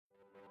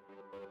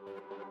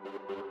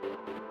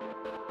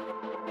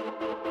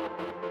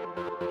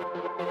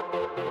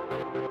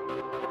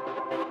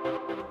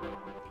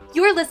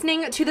You're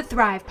listening to the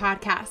Thrive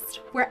Podcast,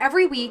 where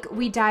every week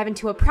we dive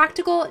into a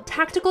practical,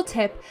 tactical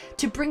tip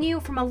to bring you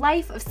from a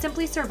life of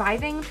simply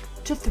surviving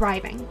to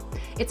thriving.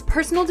 It's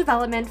personal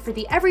development for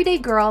the everyday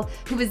girl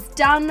who is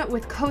done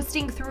with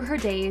coasting through her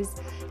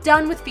days,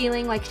 done with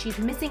feeling like she's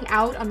missing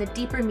out on the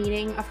deeper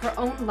meaning of her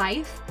own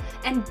life,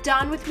 and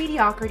done with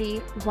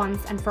mediocrity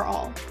once and for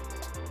all.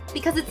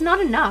 Because it's not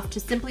enough to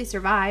simply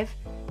survive,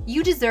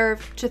 you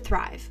deserve to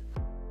thrive.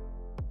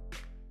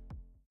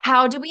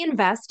 How do we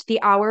invest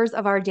the hours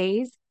of our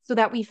days so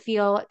that we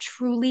feel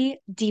truly,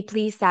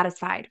 deeply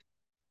satisfied?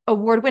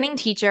 Award-winning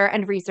teacher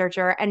and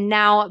researcher and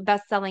now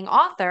best-selling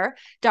author,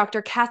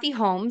 Dr. Kathy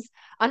Holmes,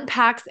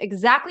 unpacks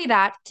exactly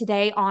that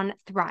today on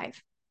Thrive.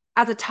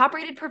 As a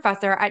top-rated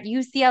professor at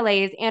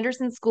UCLA's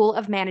Anderson School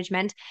of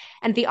Management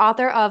and the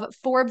author of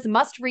Forbes'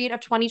 must-read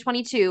of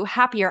 2022,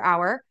 Happier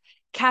Hour,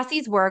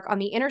 Cassie's work on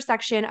the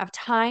intersection of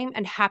time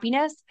and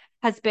happiness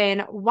has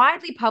been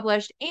widely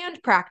published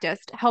and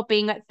practiced,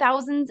 helping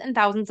thousands and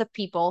thousands of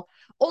people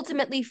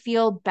ultimately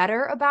feel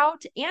better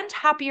about and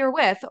happier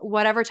with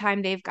whatever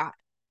time they've got.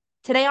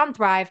 Today on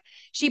Thrive,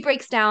 she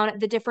breaks down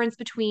the difference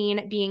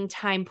between being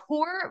time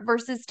poor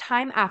versus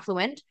time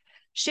affluent,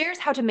 shares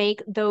how to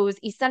make those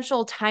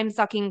essential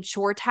time-sucking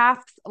chore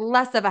tasks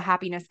less of a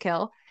happiness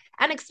kill,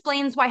 and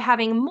explains why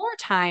having more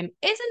time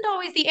isn't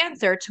always the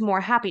answer to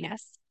more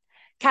happiness.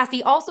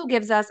 Cassie also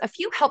gives us a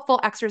few helpful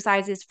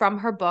exercises from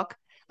her book,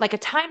 like a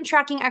time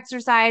tracking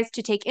exercise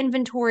to take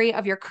inventory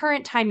of your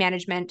current time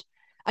management,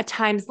 a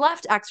times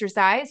left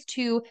exercise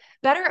to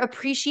better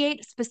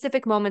appreciate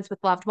specific moments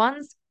with loved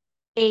ones,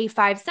 a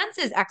 5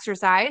 senses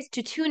exercise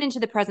to tune into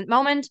the present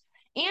moment,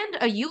 and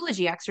a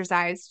eulogy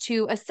exercise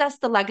to assess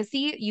the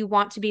legacy you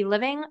want to be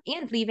living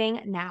and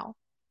leaving now.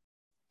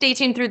 Stay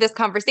tuned through this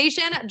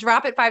conversation.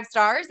 Drop it 5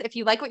 stars if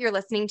you like what you're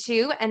listening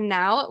to. And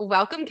now,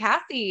 welcome,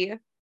 Cassie.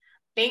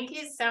 Thank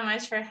you so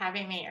much for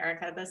having me,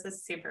 Erica. This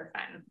is super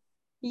fun.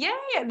 Yay!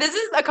 This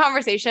is a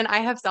conversation I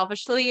have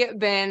selfishly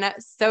been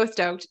so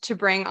stoked to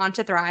bring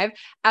onto Thrive,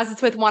 as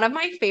it's with one of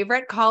my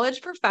favorite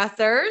college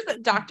professors,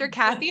 Dr.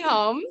 Kathy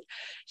Holmes.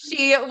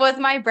 She was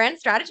my brand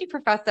strategy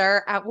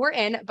professor at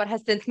Wharton, but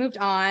has since moved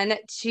on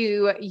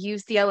to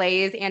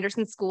UCLA's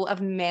Anderson School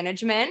of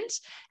Management.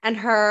 And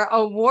her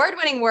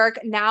award-winning work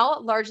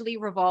now largely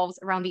revolves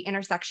around the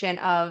intersection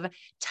of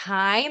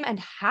time and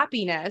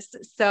happiness.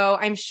 So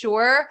I'm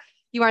sure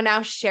you are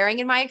now sharing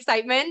in my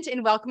excitement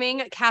in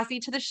welcoming Cassie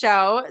to the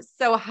show.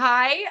 So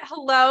hi,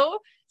 hello.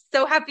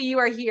 So happy you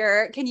are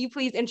here. Can you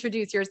please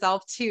introduce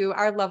yourself to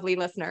our lovely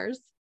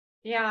listeners?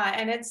 Yeah,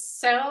 and it's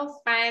so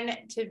fun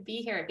to be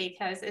here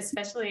because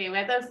especially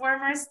with a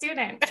former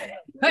student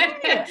who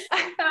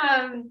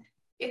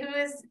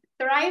is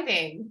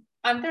thriving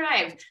on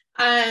Thrive.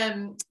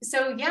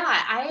 So yeah,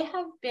 I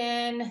have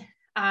been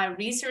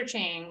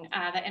researching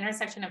the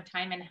intersection of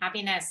time and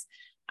happiness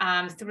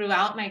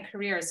throughout my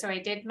career. So I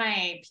did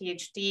my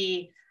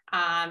PhD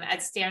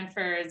at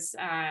Stanford's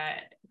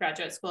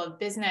Graduate School of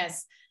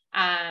Business,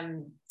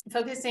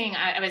 focusing,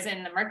 I was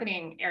in the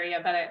marketing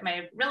area, but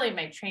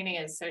my training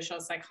is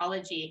social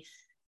psychology.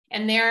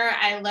 And there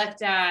I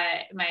looked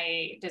at,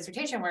 my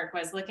dissertation work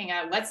was looking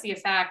at what's the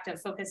effect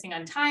of focusing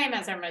on time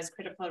as our most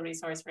critical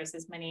resource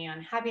versus money on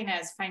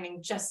happiness,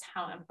 finding just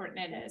how important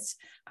it is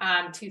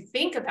to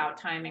think about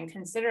time and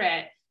consider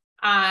it.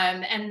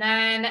 And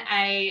then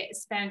I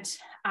spent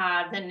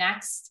the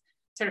next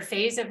sort of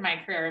phase of my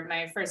career.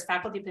 My first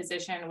faculty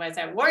position was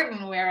at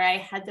Wharton, where I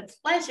had the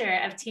pleasure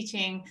of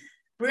teaching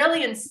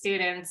brilliant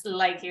students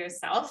like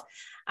yourself.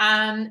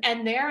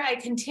 And there I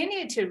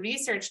continued to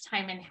research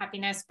time and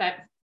happiness, but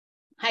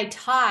I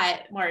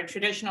taught more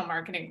traditional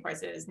marketing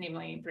courses,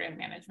 namely brand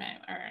management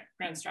or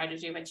brand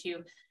strategy,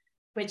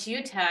 which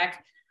you took.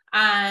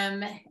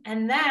 And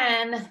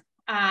then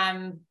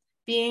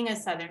being a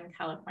Southern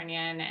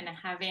Californian and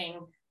having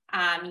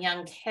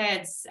young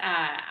kids,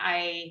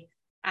 I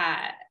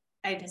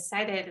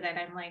decided that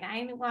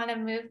I want to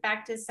move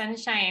back to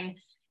sunshine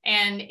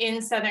and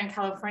in Southern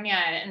California.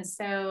 And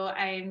so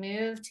I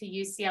moved to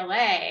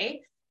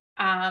UCLA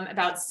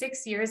about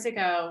 6 years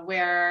ago,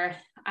 where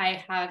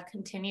I have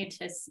continued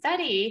to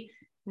study,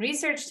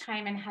 research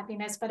time and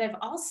happiness, but I've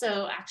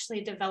also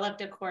actually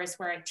developed a course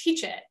where I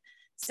teach it.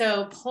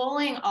 So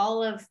pulling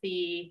all of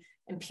the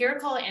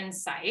empirical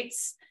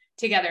insights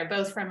together,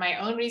 both from my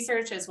own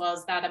research as well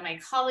as that of my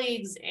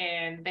colleagues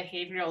in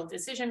behavioral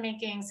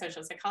decision-making,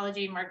 social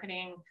psychology,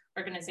 marketing,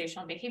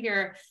 organizational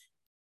behavior,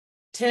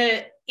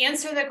 to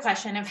answer the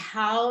question of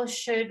how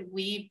should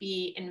we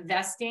be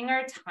investing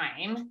our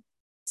time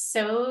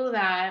so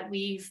that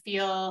we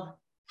feel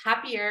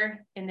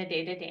happier in the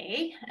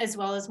day-to-day, as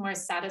well as more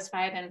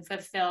satisfied and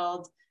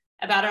fulfilled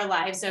about our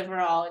lives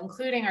overall,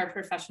 including our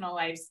professional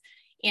lives.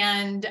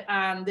 And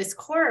this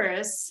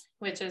course,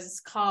 which is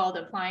called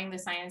Applying the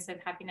Science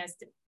of Happiness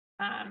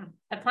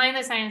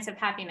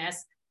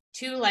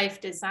to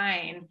Life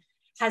Design,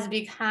 has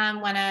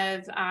become one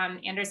of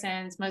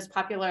Anderson's most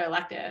popular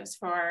electives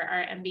for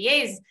our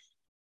MBAs.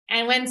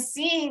 And when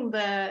seeing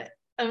the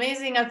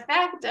amazing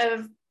effect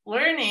of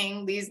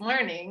learning these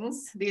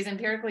learnings, these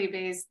empirically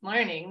based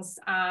learnings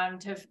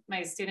to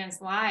my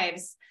students'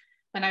 lives.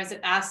 When I was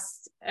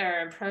asked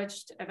or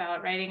approached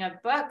about writing a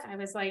book, I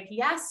was like,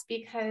 yes,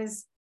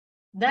 because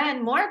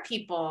then more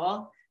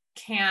people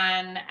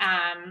can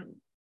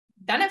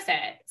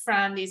benefit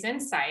from these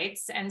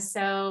insights. And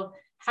so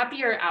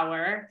Happier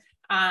Hour,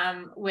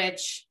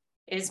 which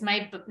is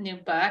my new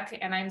book,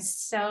 and I'm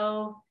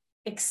so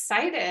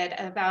excited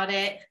about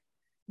it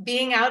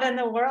being out in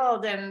the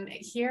world and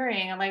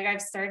hearing, like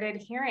I've started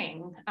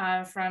hearing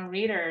from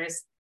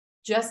readers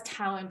just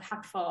how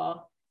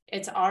impactful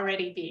it's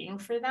already being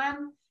for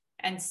them.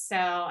 And so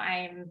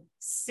I'm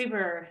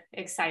super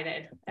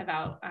excited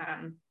about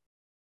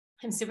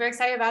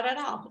it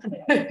all.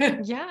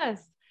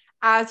 Yes,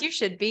 as you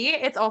should be.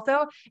 It's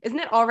also, isn't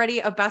it already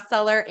a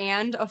bestseller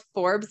and a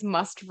Forbes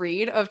must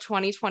read of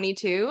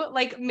 2022?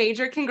 Like,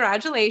 major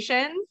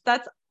congratulations.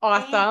 That's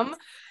awesome.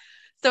 Thanks.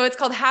 So it's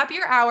called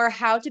Happier Hour: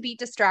 How to Beat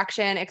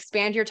Distraction,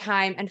 Expand Your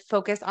Time, and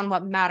Focus on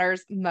What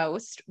Matters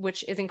Most,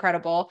 which is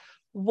incredible.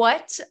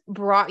 What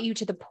brought you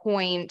to the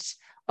point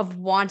of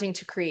wanting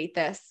to create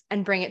this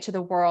and bring it to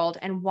the world,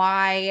 and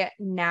why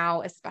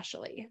now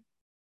especially?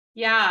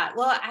 Yeah,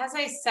 well, as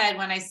I said,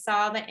 when I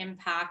saw the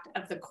impact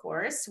of the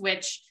course,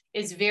 which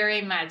is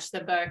very much, the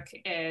book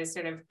is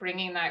sort of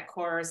bringing that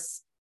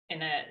course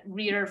in a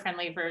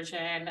reader-friendly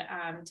version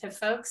to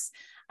folks,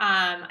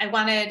 I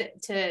wanted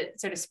to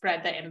sort of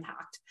spread the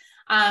impact.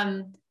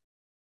 And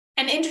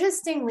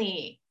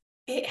interestingly,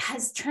 it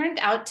has turned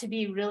out to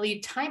be really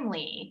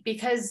timely,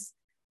 because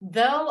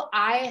though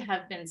I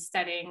have been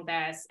studying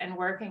this and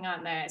working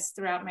on this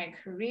throughout my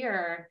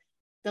career,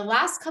 the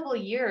last couple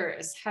of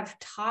years have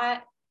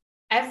taught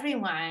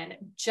everyone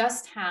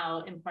just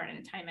how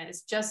important time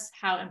is, just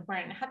how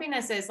important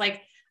happiness is.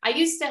 Like, I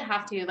used to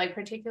have to, like,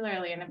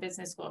 particularly in a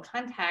business school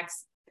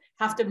context,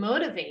 have to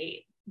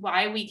motivate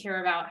why we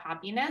care about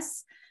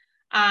happiness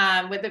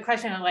with the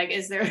question of, like,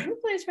 is there a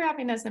place for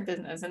happiness in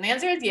business? And the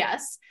answer is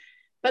yes.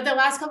 But the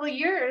last couple of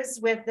years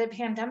with the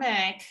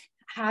pandemic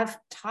have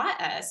taught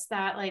us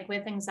that, like,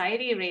 with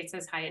anxiety rates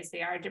as high as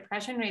they are,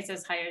 depression rates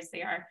as high as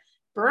they are,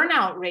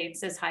 burnout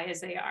rates as high as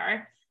they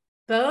are,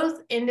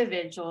 both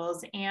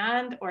individuals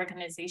and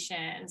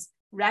organizations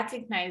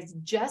recognize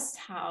just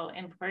how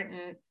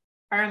important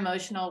our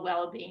emotional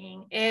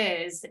well-being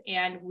is,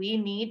 and we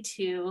need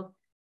to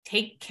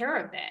take care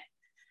of it.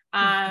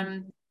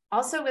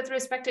 Also, with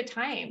respect to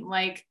time,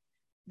 like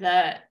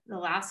the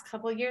last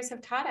couple of years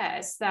have taught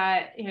us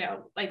that, you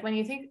know, like when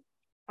you think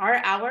our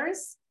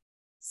hours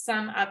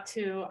sum up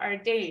to our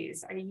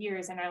days, our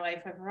years, and our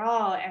life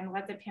overall, and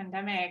what the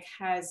pandemic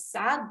has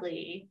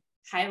sadly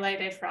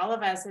highlighted for all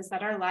of us is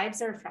that our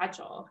lives are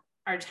fragile.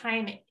 Our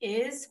time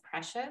is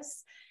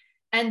precious.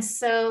 And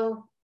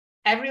so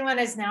everyone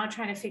is now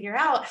trying to figure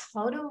out,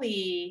 how do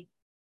we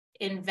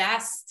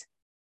invest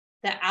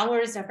the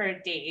hours of our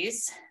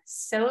days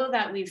so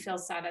that we feel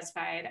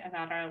satisfied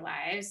about our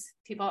lives?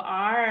 People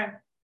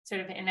are sort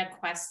of in a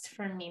quest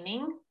for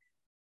meaning,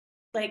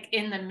 like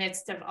in the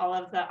midst of all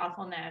of the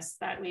awfulness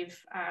that we've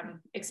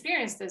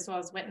experienced as well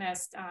as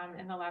witnessed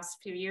in the last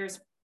few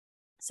years.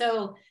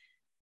 So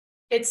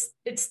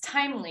it's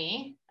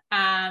timely.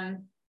 And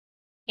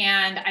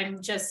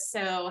I'm just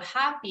so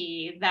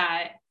happy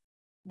that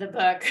the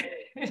book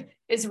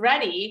is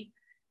ready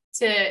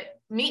to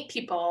meet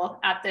people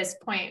at this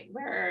point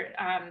where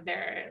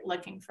they're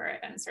looking for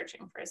it and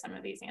searching for some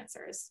of these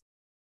answers.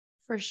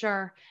 For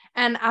sure.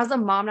 And as a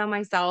mom now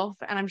myself,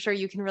 and I'm sure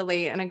you can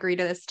relate and agree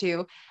to this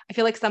too, I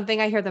feel like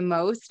something I hear the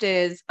most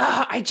is,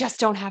 oh, I just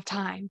don't have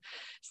time.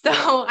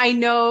 So I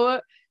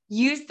know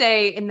you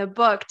say in the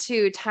book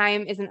too,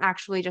 time isn't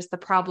actually just the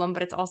problem,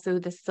 but it's also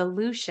the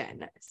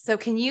solution. So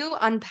can you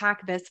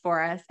unpack this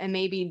for us and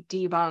maybe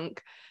debunk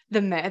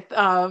the myth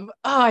of,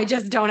 oh, I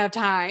just don't have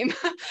time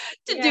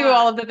to do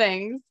all of the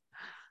things?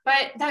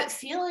 But that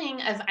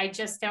feeling of I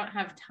just don't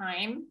have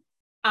time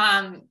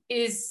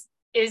is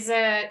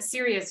a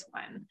serious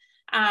one.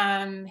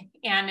 And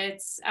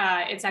it's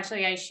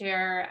actually, I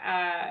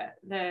share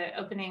the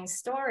opening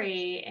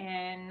story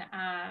in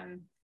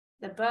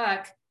the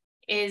book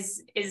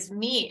is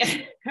me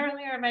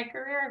earlier in my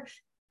career,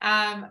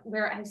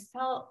 where I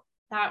felt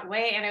that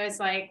way. And it was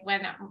like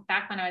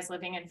back when I was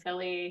living in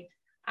Philly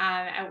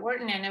at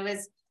Wharton, and it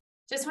was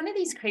just one of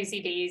these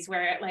crazy days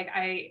where, like,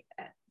 I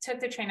took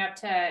the train up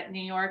to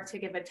New York to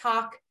give a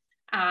talk,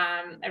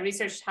 a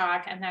research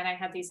talk. And then I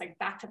had these like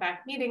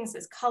back-to-back meetings,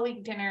 this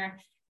colleague dinner.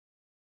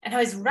 And I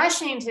was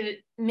rushing to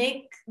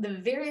make the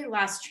very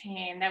last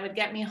train that would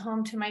get me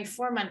home to my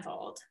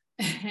 4-month-old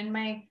and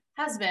my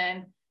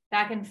husband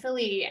back in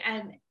Philly.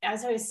 And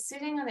as I was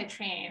sitting on the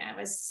train, I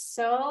was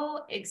so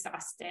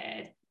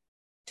exhausted,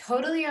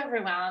 totally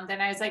overwhelmed.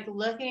 And I was like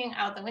looking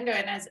out the window,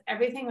 and as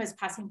everything was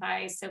passing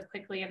by so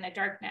quickly in the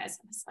darkness,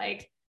 I was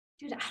like,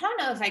 dude, I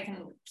don't know if I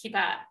can keep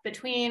up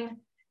between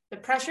the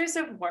pressures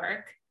of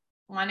work,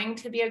 wanting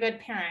to be a good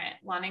parent,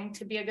 wanting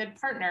to be a good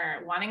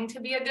partner, wanting to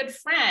be a good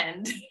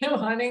friend,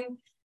 wanting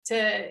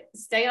to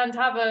stay on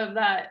top of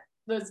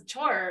those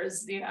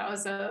chores,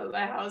 so the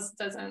house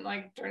doesn't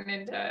like turn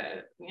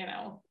into,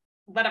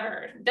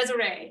 whatever,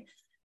 disarray.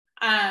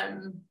 I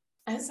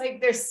was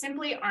like, there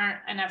simply aren't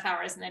enough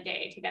hours in the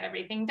day to get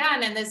everything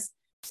done. And this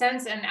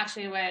sense, and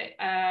actually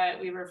what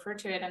we refer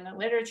to it in the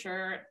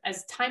literature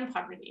as time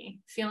poverty,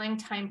 feeling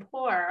time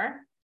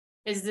poor,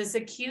 is this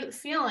acute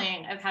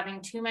feeling of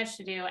having too much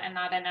to do and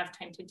not enough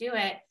time to do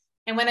it.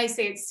 And when I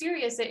say it's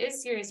serious, it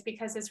is serious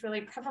because it's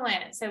really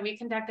prevalent. So we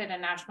conducted a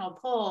national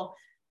poll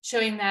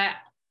showing that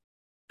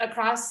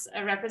across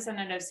a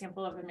representative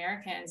sample of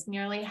Americans,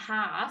 nearly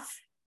half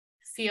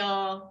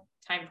feel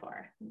time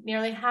poor.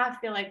 Nearly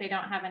half feel like they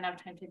don't have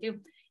enough time to do.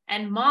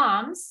 And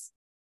moms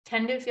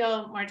tend to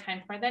feel more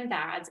time poor than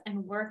dads,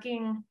 and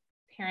working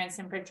parents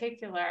in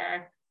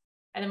particular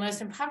are the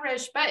most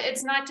impoverished. But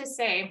it's not to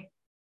say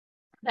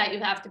that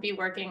you have to be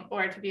working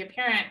or to be a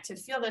parent to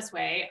feel this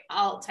way.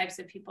 All types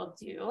of people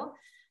do.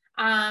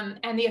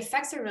 And the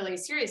effects are really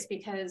serious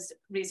because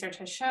research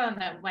has shown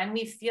that when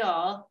we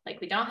feel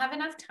like we don't have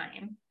enough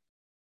time,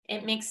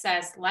 it makes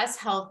us less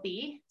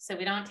healthy. So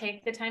we don't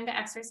take the time to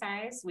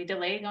exercise. We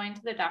delay going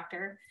to the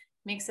doctor,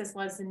 makes us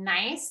less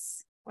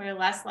nice. We're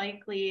less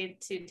likely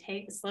to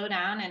slow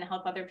down and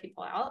help other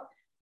people out,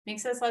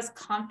 makes us less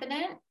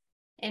confident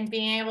in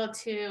being able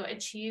to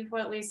achieve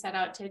what we set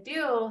out to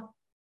do.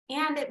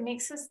 And it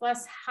makes us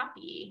less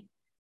happy.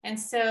 And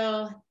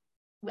so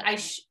I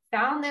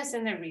found this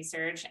in the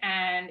research,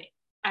 and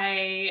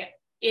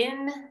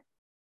in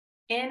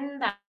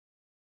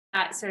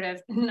that sort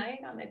of night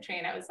on the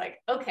train, I was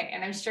like, okay,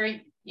 and I'm sure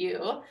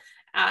you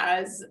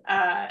as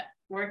a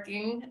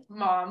working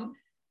mom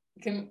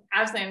can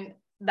absolutely,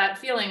 that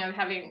feeling of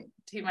having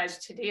too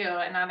much to do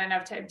and not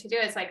enough time to do,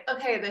 it's like,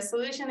 okay, the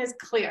solution is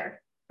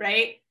clear,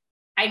 right?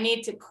 I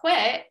need to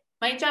quit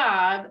my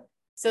job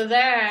so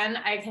then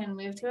I can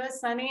move to a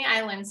sunny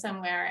island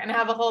somewhere and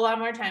have a whole lot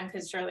more time,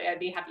 because surely I'd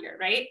be happier,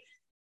 right?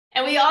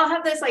 And we all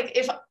have this, like,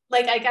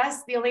 I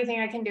guess the only thing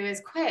I can do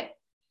is quit.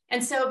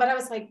 And so, but I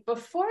was like,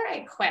 before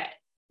I quit,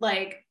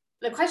 like,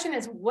 the question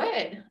is,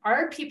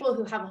 are people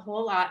who have a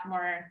whole lot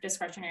more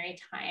discretionary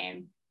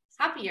time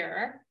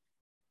happier?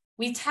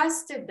 We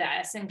tested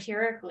this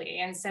empirically.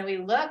 And so we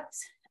looked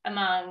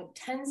among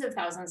tens of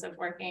thousands of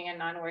working and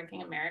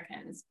non-working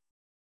Americans.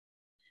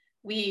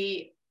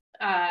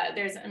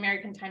 There's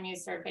American Time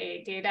Use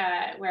Survey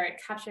data where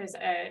it captures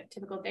a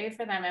typical day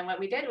for them. And what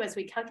we did was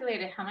we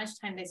calculated how much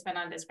time they spent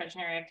on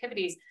discretionary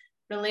activities,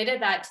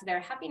 related that to their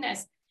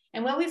happiness.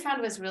 And what we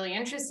found was really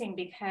interesting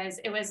because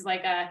it was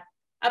like a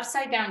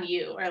upside down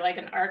U, or like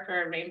an arc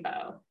or a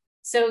rainbow.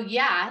 So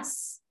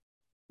yes,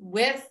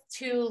 with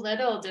too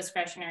little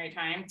discretionary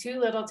time, too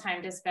little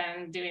time to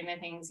spend doing the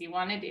things you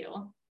want to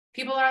do,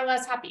 people are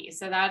less happy.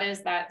 So that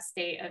is that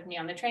state of me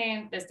on the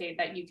train, the state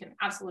that you can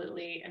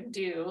absolutely and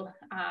do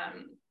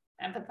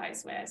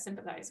empathize with,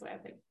 sympathize with.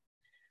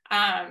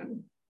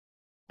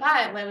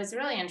 But what was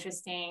really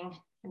interesting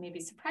and maybe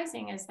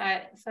surprising is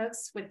that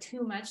folks with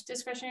too much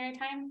discretionary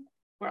time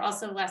were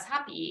also less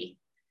happy.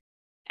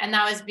 And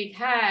that was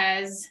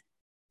because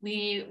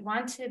we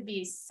want to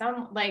be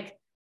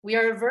we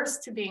are averse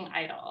to being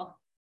idle.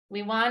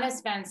 We want to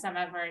spend some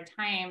of our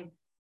time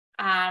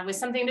with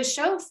something to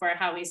show for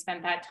how we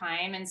spent that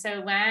time. And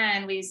so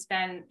when we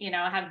spend,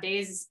 have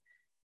days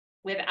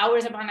with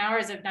hours upon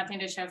hours of nothing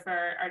to show for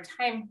our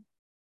time,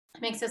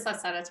 it makes us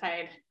less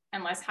satisfied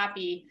and less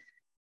happy.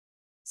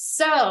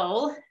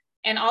 So,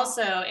 and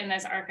also in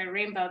this arc of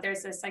rainbow,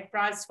 there's this like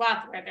broad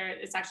swath where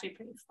it's actually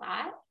pretty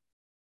flat.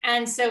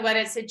 And so what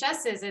it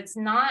suggests is it's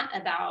not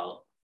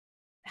about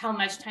how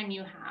much time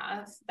you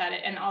have,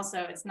 and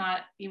also it's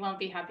not, you won't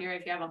be happier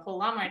if you have a whole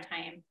lot more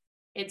time.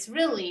 It's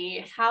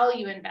really how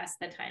you invest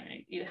the time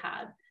you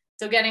have.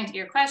 So getting to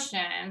your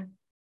question,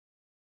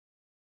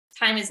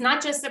 time is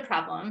not just a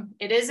problem.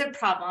 It is a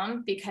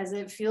problem because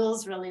it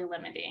feels really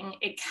limiting.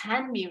 It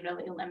can be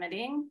really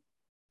limiting,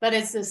 but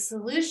it's a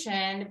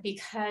solution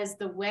because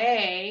the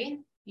way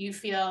you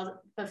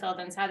feel fulfilled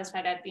and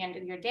satisfied at the end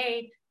of your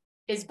day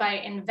is by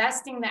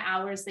investing the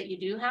hours that you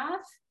do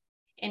have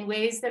in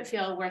ways that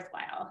feel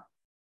worthwhile,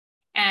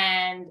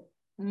 and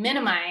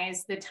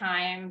minimize the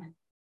time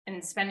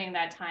and spending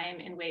that time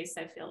in ways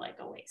that feel like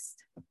a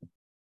waste.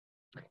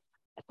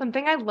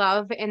 Something I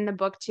love in the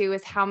book too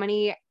is how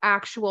many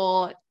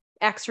actual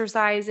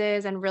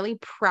exercises and really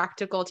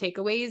practical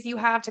takeaways you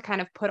have to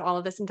kind of put all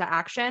of this into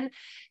action.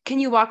 Can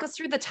you walk us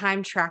through the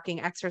time tracking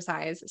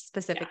exercise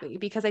specifically? Yeah.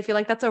 Because I feel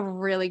like that's a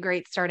really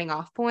great starting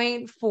off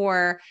point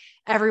for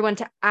everyone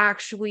to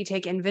actually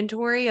take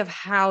inventory of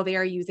how they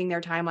are using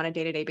their time on a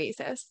day-to-day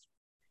basis.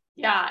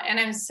 Yeah, and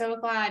I'm so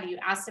glad you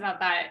asked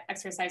about that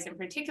exercise in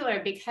particular,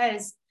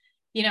 because,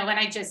 when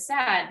I just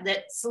said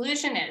that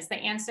the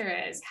answer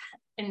is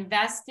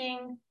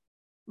investing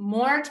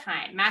more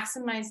time,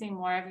 maximizing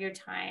more of your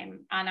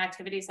time on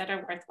activities that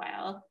are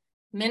worthwhile,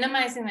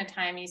 minimizing the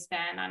time you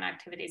spend on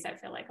activities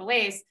that feel like a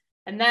waste.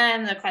 And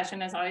then the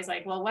question is always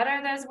like, well, what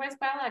are those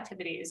worthwhile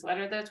activities? What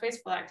are those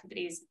wasteful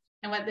activities?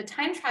 And what the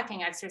time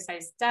tracking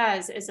exercise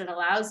does is it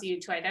allows you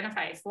to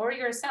identify for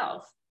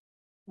yourself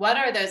what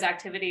are those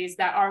activities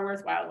that are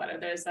worthwhile? What are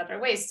those that are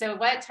waste? So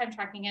what time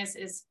tracking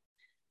is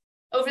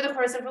over the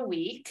course of a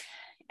week,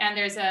 and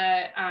there's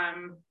a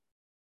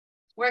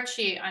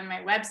worksheet on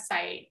my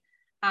website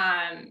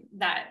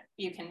that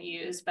you can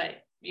use,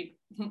 but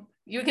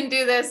you can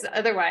do this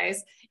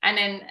otherwise. And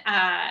in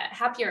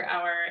Happier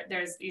Hour,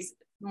 there's these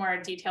more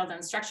detailed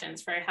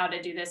instructions for how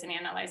to do this and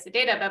analyze the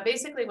data. But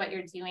basically what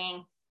you're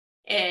doing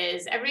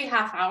is every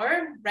half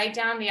hour, write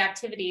down the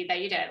activity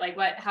that you did, like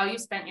how you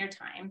spent your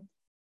time,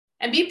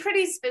 and be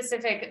pretty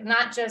specific,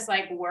 not just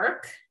like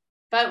work,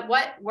 but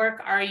what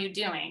work are you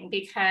doing?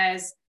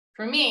 Because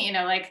for me, you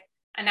know, like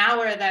an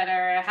hour that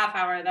or a half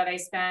hour that I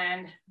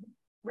spend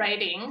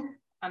writing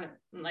on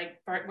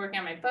like working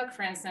on my book,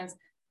 for instance,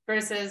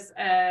 versus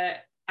an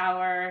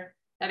hour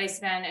that I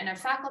spend in a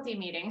faculty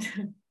meeting,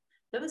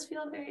 those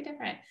feel very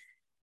different.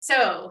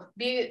 So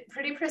be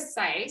pretty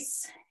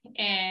precise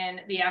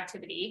in the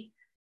activity,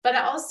 but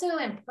also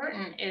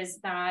important is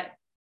that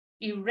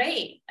you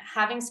rate,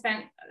 having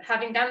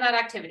done that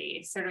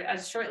activity sort of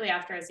as shortly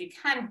after as you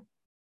can,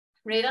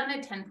 rate on a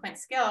 10-point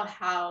scale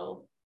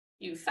how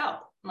you felt.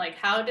 Like,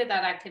 how did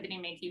that activity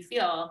make you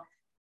feel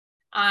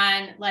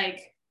on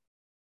like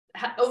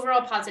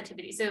overall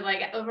positivity? So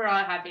like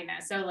overall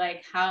happiness. So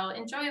like how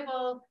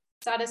enjoyable,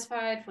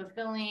 satisfied,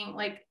 fulfilling,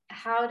 like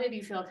how did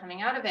you feel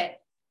coming out of it?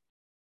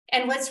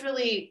 And what's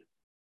really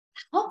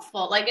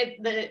helpful, like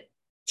the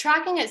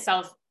tracking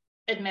itself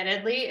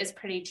admittedly is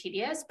pretty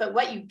tedious, but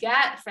what you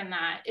get from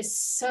that is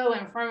so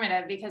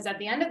informative, because at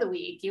the end of the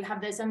week, you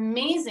have this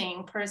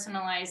amazing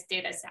personalized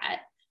data set.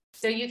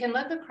 So you can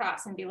look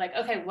across and be like,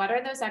 okay, what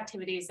are those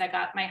activities that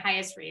got my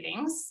highest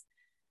ratings?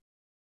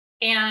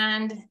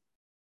 And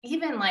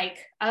even like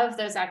of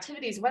those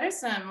activities, what are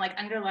some like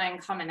underlying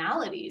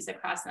commonalities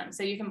across them?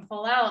 So you can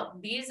pull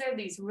out, these are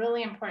these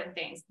really important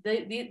things.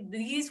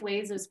 These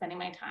ways of spending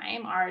my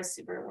time are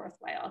super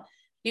worthwhile.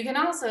 You can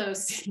also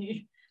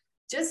see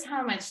just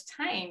how much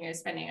time you're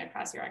spending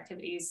across your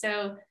activities.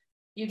 So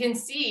you can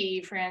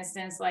see, for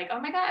instance, like,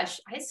 oh my gosh,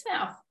 I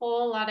spent a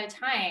whole lot of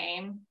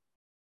time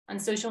on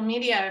social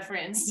media, for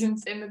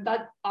instance, and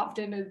that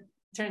often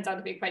turns out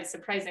to be quite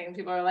surprising.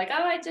 People are like,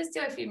 oh, I just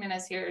do a few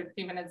minutes here, a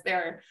few minutes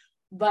there.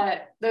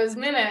 But those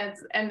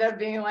minutes end up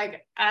being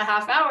like a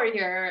half hour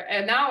here,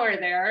 an hour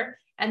there,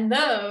 and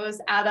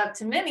those add up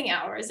to many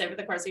hours over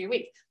the course of your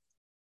week.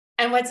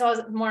 And what's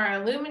also more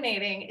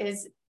illuminating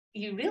is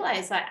you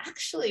realize that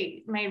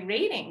actually my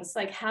ratings,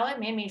 like how it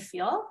made me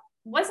feel,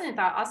 wasn't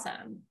that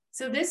awesome.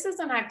 So this is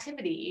an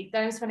activity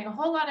that I'm spending a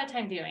whole lot of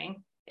time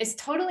doing. It's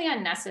totally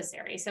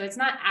unnecessary. So it's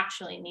not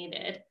actually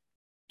needed.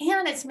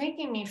 And it's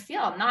making me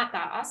feel not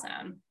that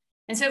awesome.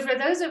 And so for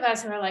those of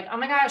us who are like, oh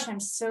my gosh, I'm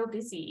so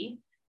busy,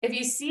 if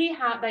you see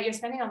how that you're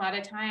spending a lot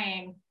of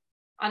time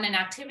on an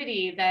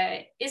activity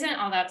that isn't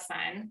all that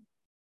fun,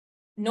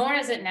 nor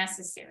is it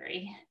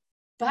necessary,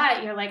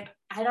 but you're like,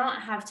 I don't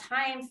have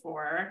time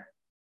for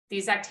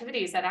these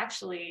activities that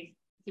actually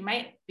you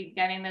might be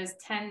getting those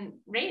 10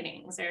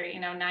 ratings or, you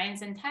know,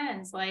 9s and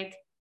 10s, like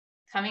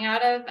coming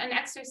out of an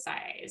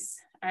exercise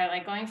or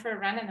like going for a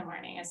run in the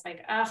morning. It's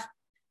like,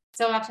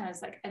 so often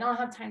it's like, I don't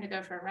have time to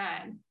go for a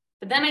run.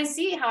 But then I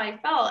see how I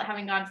felt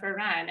having gone for a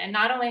run, and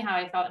not only how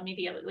I felt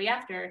immediately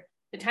after.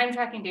 The time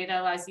tracking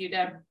data allows you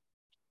to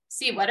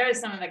see what are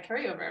some of the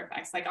carryover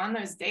effects, like on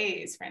those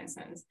days, for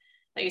instance,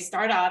 that you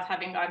start off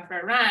having gone for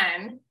a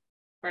run,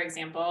 for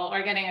example,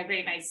 or getting a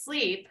great night's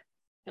sleep.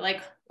 You're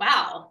like,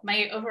 wow,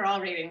 my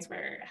overall ratings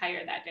were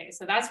higher that day.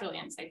 So that's really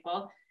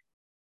insightful.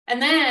 And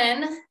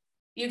then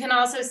you can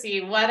also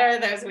see what are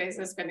those ways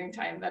of spending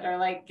time that are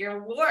like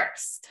your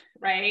worst,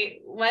 right?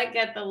 What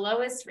get the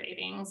lowest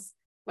ratings?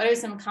 What are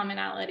some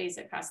commonalities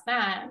across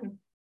them?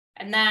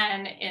 And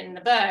then in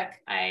the book,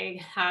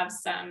 I have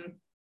some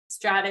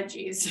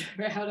strategies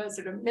for how to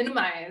sort of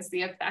minimize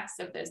the effects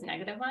of those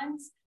negative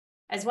ones,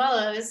 as well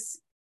as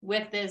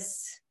with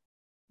this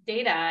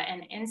data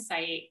and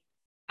insight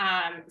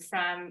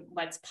from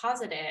what's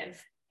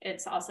positive.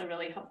 It's also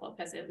really helpful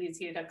because it leads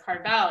you to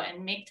carve out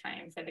and make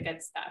time for the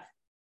good stuff,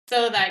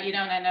 so that you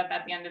don't end up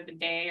at the end of the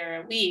day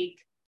or a week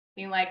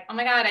being like, oh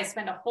my God, I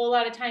spent a whole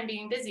lot of time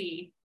being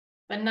busy,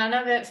 but none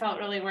of it felt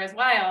really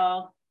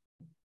worthwhile.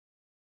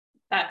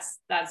 That's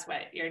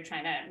what you're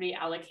trying to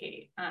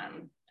reallocate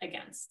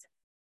against.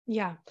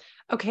 Yeah.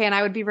 Okay. And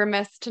I would be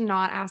remiss to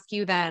not ask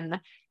you then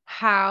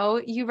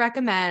how you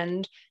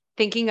recommend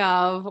thinking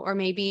of, or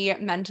maybe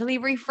mentally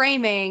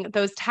reframing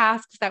those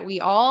tasks that we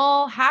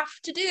all have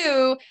to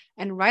do.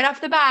 And right off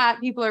the bat,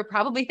 people are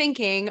probably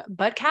thinking,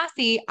 but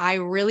Cassie, I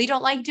really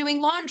don't like doing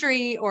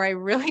laundry, or I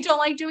really don't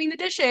like doing the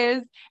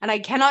dishes, and I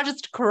cannot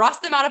just cross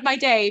them out of my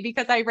day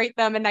because I rate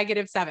them a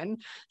 -7.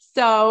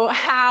 So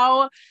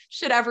how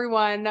should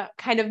everyone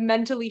kind of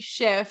mentally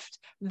shift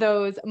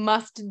those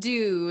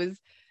must-dos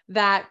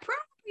that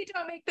probably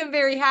don't make them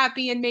very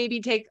happy and maybe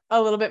take a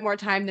little bit more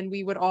time than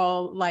we would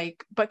all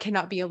like, but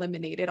cannot be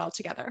eliminated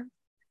altogether?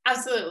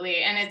 Absolutely.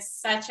 And it's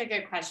such a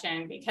good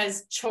question,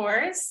 because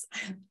chores,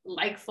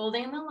 like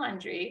folding the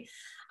laundry,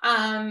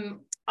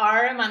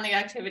 are among the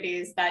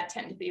activities that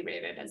tend to be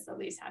rated as the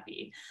least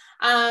happy.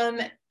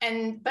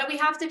 But we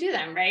have to do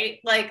them, right?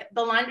 Like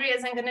the laundry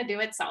isn't going to do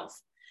itself.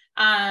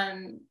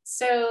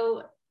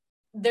 So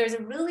there's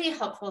a really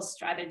helpful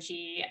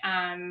strategy,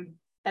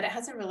 but it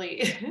has a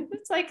really,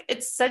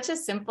 it's such a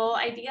simple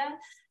idea,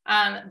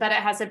 but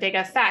it has a big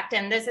effect.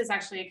 And this is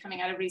actually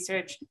coming out of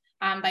research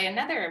by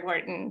another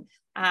Wharton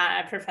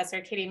professor,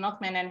 Katie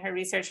Milkman, and her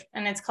research,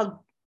 and it's called,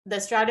 the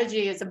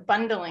strategy is a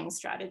bundling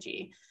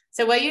strategy.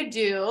 So what you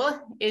do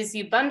is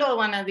you bundle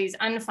one of these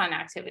unfun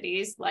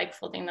activities, like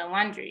folding the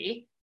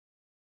laundry.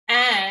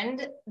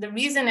 And the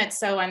reason it's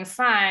so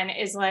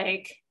unfun is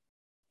like,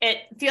 it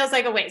feels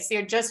like a waste.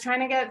 You're just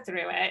trying to get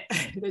through it.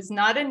 It is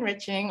not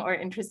enriching or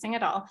interesting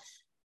at all.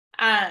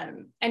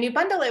 And you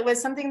bundle it with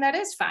something that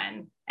is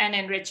fun and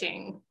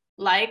enriching,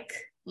 like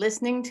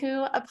listening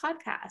to a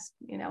podcast,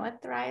 a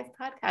Thrive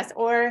podcast,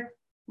 or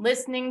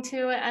listening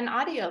to an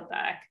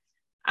audiobook,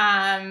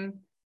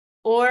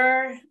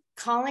 or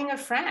calling a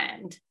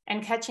friend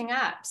and catching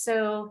up.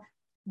 So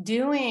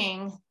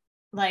doing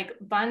like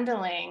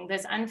bundling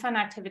this unfun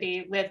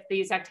activity with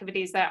these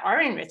activities that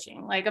are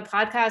enriching, like a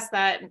podcast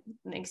that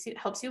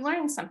helps you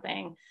learn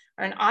something,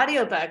 or an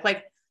audiobook.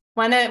 Like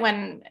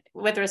when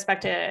with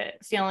respect to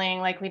feeling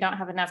like we don't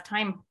have enough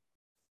time,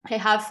 I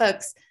have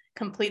folks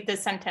complete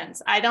this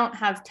sentence: I don't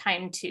have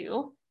time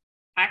to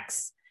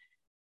X.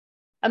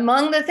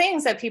 Among the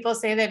things that people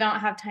say they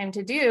don't have time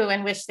to do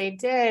and wish they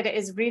did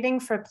is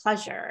reading for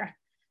pleasure.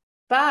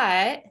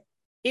 But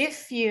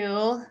if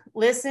you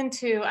listen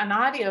to an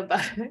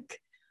audiobook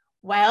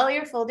while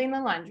you're folding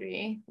the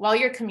laundry, while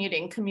you're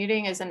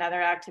commuting is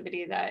another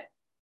activity that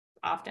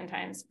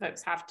oftentimes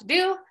folks have to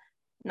do,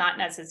 not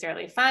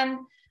necessarily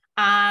fun.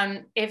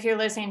 If you're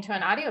listening to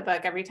an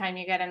audiobook every time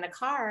you get in the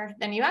car,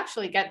 then you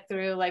actually get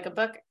through like a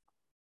book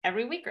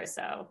every week or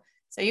so.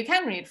 So you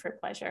can read for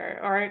pleasure,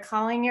 or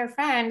calling your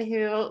friend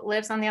who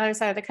lives on the other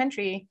side of the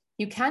country,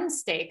 you can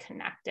stay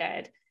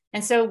connected.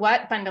 And so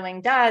what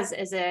bundling does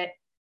is it's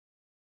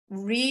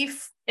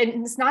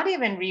not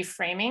even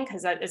reframing,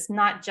 because it's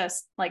not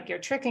just like you're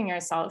tricking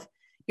yourself.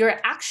 You're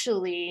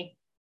actually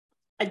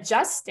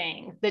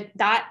adjusting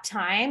that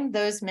time,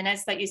 those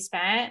minutes that you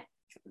spent,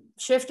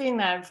 shifting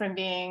them from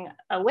being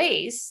a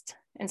waste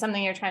and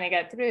something you're trying to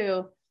get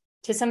through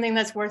to something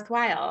that's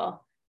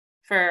worthwhile,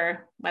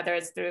 for whether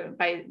it's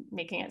by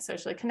making it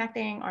socially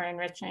connecting or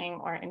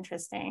enriching or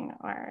interesting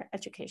or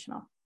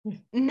educational.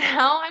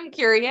 Now I'm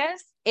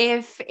curious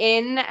if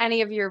in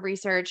any of your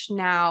research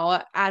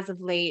now, as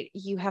of late,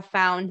 you have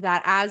found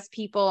that as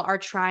people are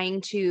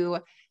trying to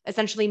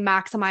essentially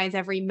maximize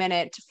every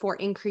minute for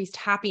increased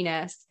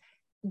happiness,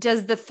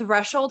 does the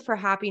threshold for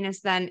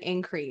happiness then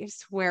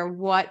increase, where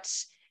what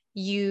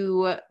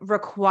you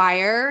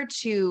require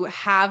to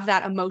have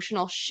that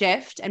emotional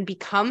shift and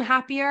become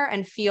happier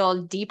and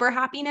feel deeper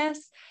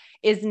happiness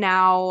is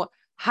now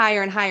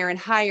higher and higher and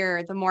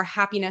higher the more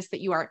happiness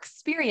that you are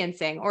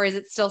experiencing? Or is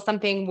it still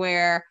something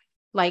where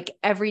like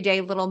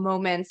everyday little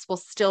moments will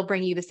still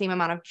bring you the same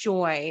amount of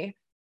joy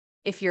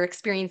if you're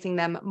experiencing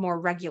them more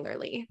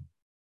regularly?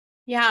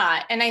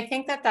 Yeah, and I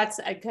think that that's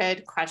a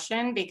good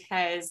question,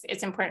 because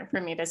it's important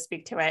for me to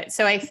speak to it.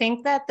 So I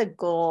think that the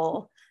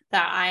goal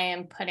that I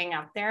am putting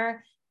out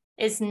there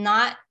is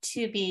not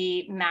to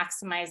be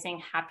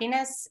maximizing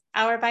happiness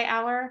hour by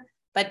hour,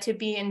 but to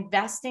be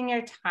investing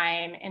your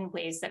time in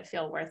ways that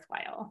feel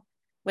worthwhile,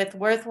 with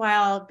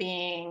worthwhile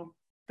being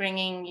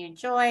bringing you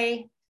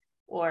joy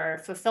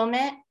or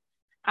fulfillment.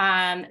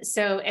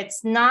 So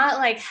it's not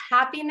like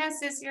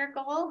happiness is your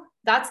goal.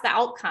 That's the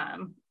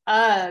outcome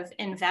of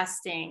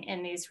investing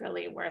in these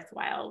really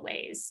worthwhile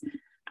ways.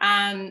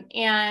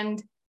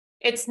 And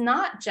it's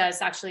not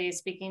just, actually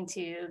speaking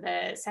to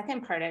the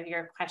second part of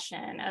your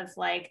question of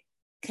like,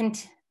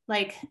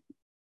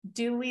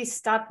 do we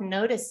stop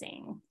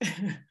noticing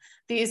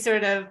these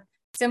sort of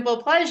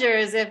simple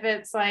pleasures if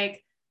it's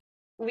like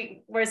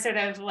we're sort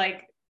of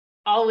like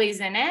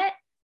always in it?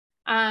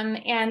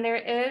 And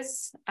there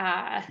is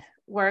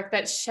work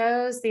that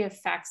shows the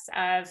effects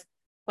of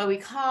what we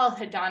call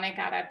hedonic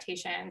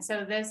adaptation.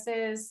 So this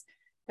is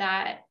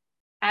that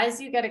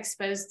as you get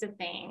exposed to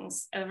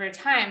things over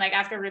time, like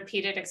after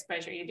repeated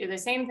exposure, you do the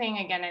same thing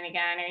again and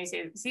again, or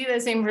you see the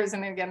same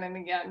person again and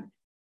again,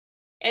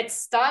 it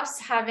stops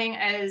having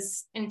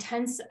as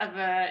intense of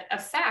an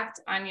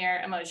effect on your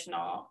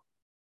emotional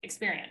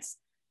experience.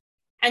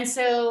 And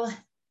so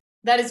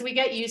that is, we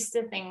get used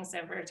to things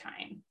over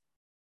time.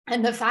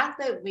 And the fact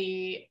that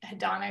we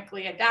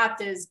hedonically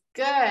adapt is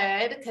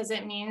good, because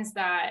it means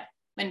that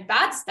when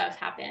bad stuff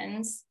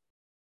happens,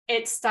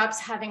 it stops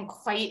having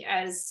quite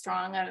as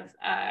strong of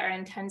or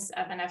intense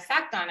of an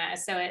effect on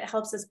us. So it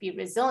helps us be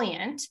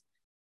resilient.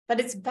 But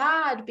it's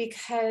bad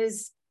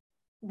because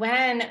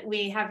when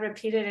we have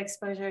repeated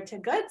exposure to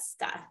good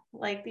stuff,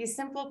 like these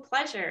simple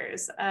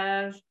pleasures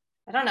of,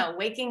 I don't know,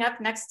 waking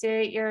up next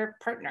to your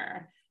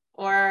partner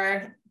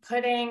or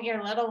putting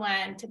your little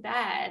one to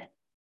bed,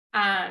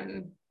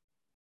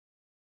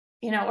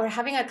 or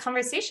having a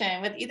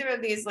conversation with either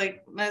of these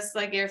like most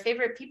like your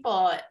favorite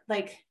people,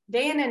 like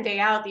day in and day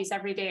out, these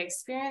everyday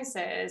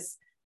experiences,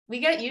 we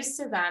get used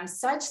to them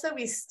such that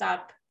we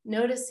stop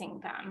noticing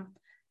them.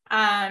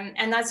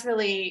 And that's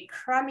really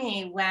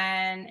crummy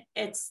when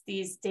it's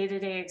these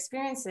day-to-day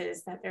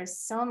experiences that there's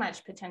so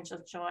much potential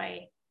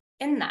joy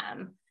in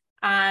them.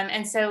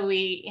 And so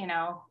we,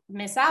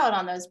 miss out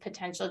on those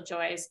potential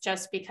joys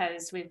just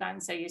because we've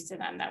gotten so used to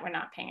them that we're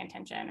not paying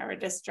attention or we're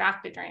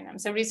distracted during them.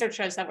 So research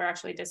shows that we're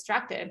actually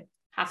distracted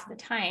half of the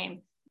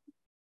time.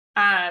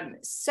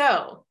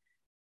 So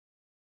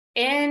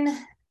in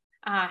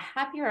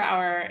Happier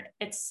Hour,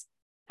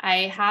 I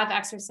have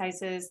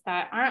exercises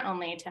that aren't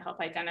only to help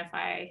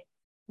identify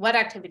what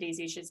activities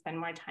you should spend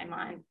more time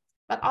on,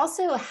 but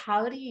also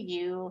how do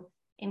you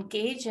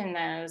engage in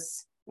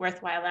those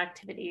worthwhile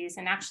activities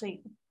and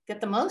actually get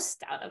the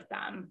most out of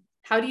them?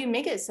 How do you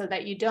make it so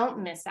that you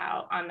don't miss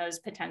out on those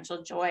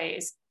potential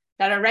joys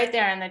that are right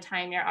there in the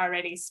time you're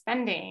already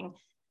spending?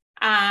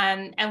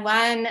 And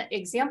one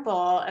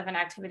example of an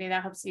activity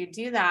that helps you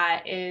do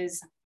that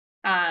is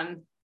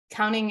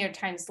counting your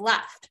times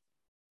left.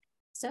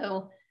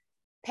 So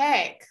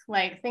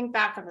think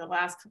back over the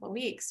last couple of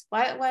weeks.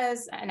 What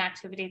was an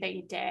activity that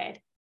you did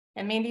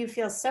that made you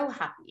feel so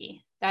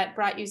happy, that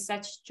brought you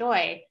such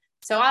joy?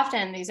 So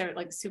often these are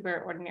like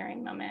super ordinary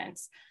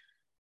moments.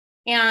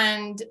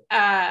 And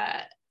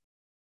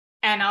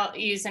I'll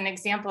use an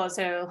example.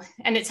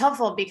 And it's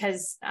helpful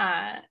because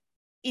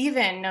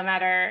even no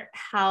matter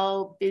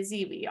how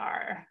busy we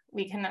are,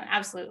 we can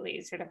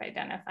absolutely sort of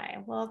identify,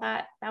 well,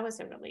 that was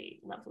a really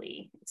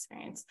lovely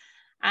experience.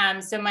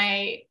 So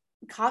my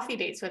coffee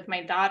dates with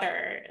my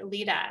daughter,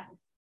 Lita,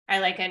 are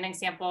like an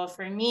example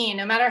for me.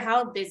 No matter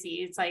how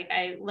busy, it's like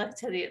I look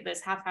to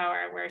this half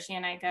hour where she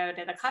and I go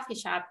to the coffee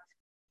shop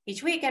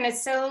each week. And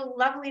it's so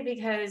lovely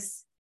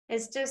because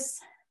it's just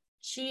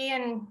she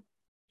and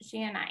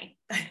I,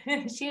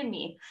 she and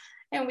me.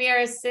 And we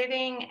are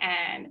sitting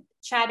and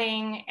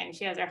chatting, and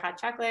she has her hot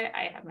chocolate.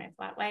 I have my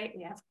flat white.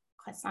 We have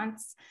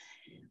croissants.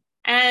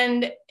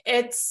 And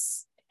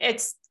it's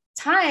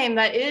time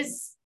that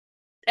is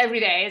every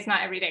day. It's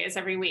not every day, it's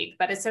every week,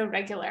 but it's so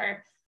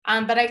regular.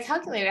 But I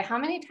calculated how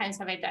many times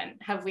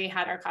have we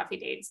had our coffee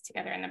dates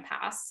together in the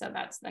past? So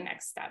that's the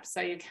next step.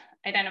 So you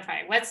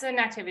identify what's an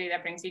activity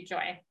that brings you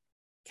joy.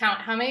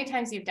 Count how many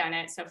times you've done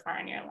it so far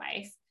in your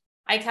life.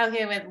 I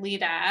calculated with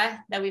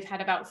Lita that we've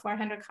had about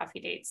 400 coffee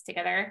dates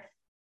together.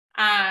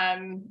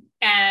 And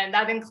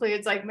that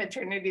includes like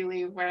maternity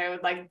leave where I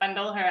would like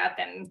bundle her up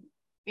and,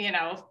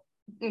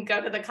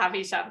 go to the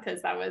coffee shop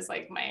because that was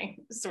like my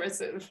source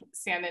of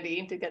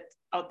sanity to get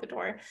out the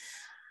door.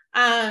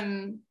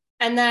 And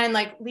then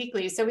like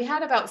weekly. So we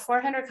had about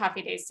 400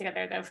 coffee dates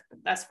together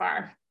thus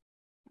far.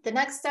 The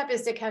next step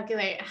is to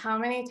calculate how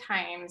many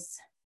times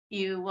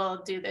you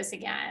will do this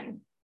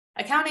again,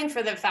 accounting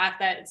for the fact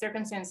that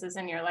circumstances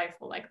in your life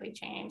will likely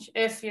change.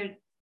 If your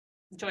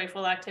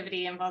joyful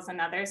activity involves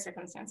another,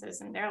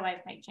 circumstances in their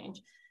life might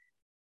change.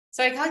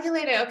 So I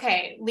calculated,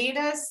 okay,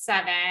 Lita's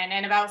 7,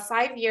 in about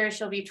 5 years,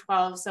 she'll be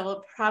 12. So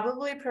we'll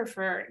probably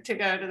prefer to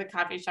go to the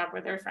coffee shop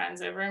with her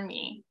friends over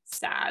me.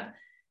 Sad.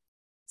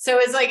 So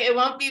it's like, it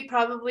won't be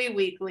probably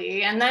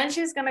weekly. And then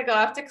she's going to go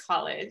off to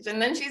college.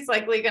 And then she's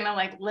likely going to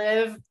like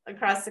live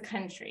across the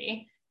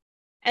country.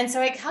 And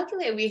so I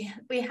calculate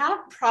we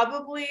have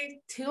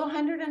probably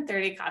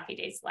 230 coffee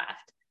dates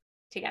left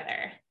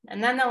together.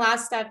 And then the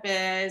last step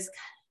is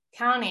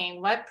counting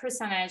what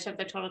percentage of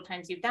the total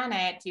times you've done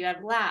it do you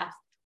have left.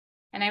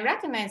 And I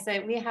recognize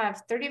that we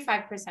have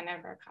 35%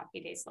 of our coffee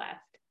days left.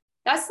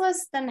 That's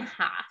less than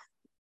half.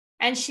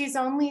 And she's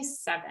only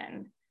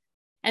 7.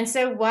 And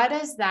so what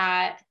does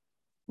that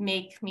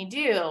make me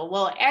do?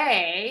 Well,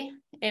 A,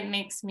 it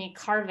makes me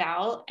carve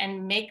out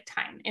and make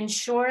time,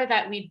 ensure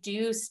that we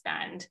do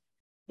spend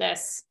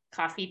this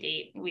coffee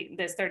date,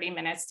 this 30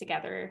 minutes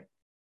together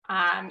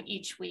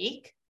each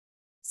week.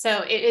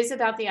 So it is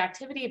about the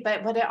activity,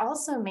 but what it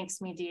also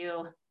makes me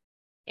do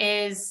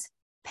is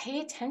pay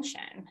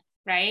attention,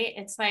 right?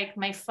 It's like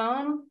my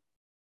phone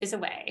is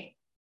away.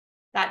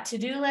 That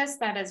to-do list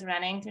that is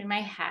running through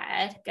my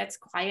head gets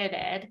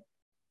quieted.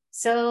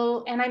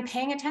 So, and I'm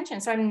paying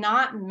attention. So I'm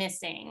not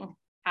missing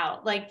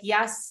out. Like,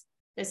 yes,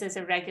 this is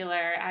a regular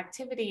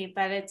activity,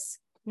 but it's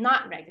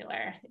not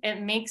regular.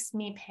 It makes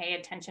me pay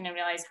attention and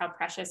realize how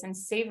precious and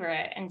savor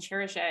it and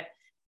cherish it.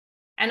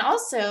 And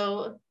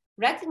also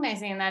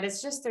recognizing that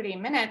it's just 30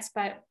 minutes,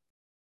 but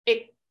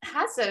it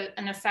has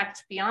an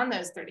effect beyond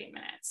those 30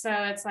 minutes. So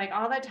it's like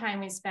all the time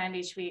we spend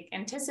each week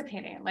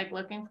anticipating, like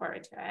looking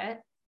forward to it.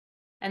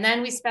 And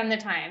then we spend the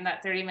time,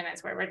 that 30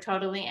 minutes where we're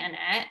totally in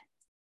it.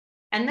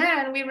 And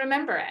then we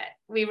remember it.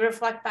 We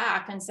reflect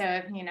back. And so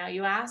if,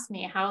 you ask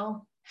me,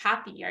 how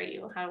happy are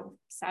you? How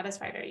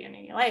satisfied are you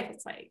in your life?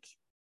 It's like,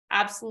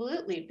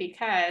 absolutely.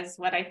 Because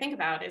what I think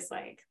about is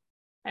like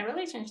my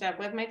relationship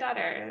with my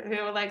daughter, who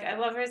I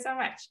love her so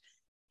much.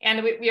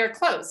 And we are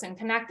close and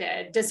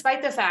connected,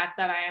 despite the fact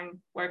that I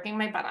am working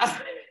my butt off,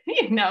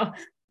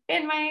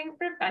 in my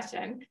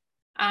profession.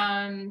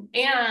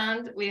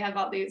 And we have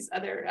all these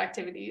other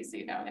activities,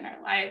 in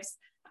our lives.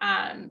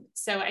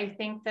 So I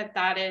think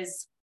that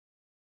is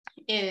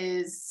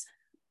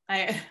I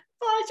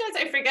apologize,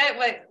 I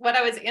forget what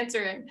I was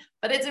answering,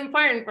 but it's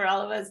important for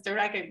all of us to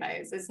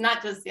recognize it's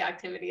not just the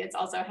activity, it's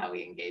also how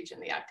we engage in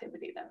the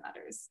activity that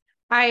matters.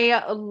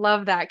 I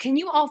love that. Can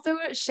you also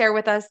share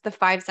with us the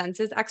five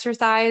senses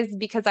exercise?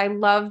 Because I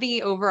love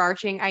the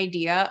overarching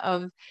idea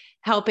of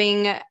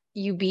helping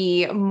you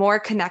be more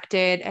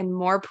connected and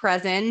more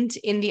present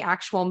in the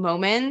actual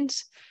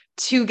moment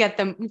to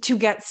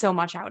get so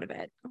much out of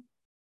it.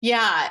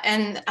 Yeah.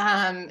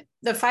 And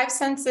the five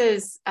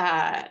senses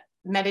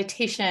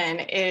meditation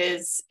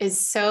is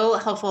so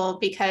helpful,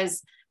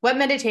 because what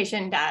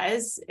meditation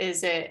does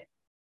is it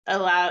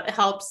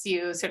helps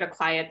you sort of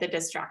quiet the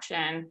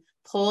distraction,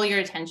 pull your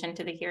attention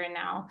to the here and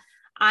now.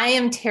 I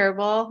am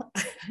terrible,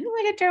 I'm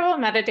like a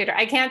terrible meditator.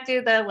 I can't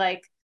do the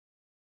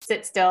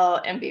sit still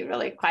and be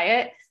really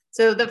quiet.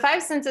 So the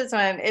five senses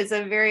one is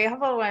a very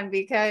helpful one,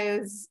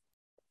 because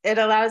it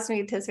allows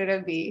me to sort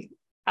of be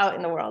out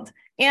in the world.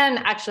 And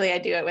actually I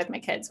do it with my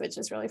kids, which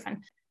is really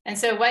fun. And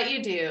so what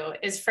you do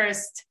is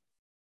first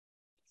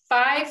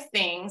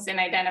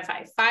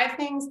identify five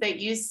things that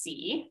you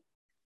see.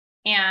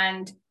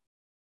 And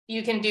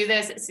you can do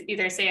this,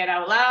 either say it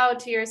out loud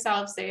to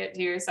yourself, say it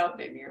to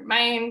yourself in your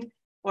mind,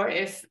 or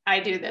if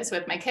I do this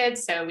with my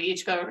kids, so we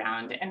each go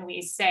around and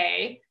we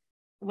say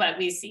what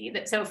we see.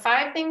 So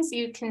 5 things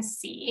you can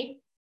see,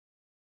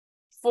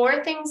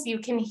 4 things you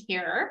can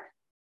hear,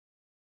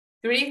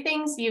 3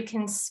 things you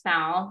can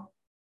smell,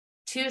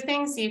 2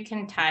 things you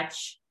can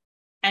touch,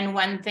 and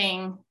 1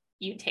 thing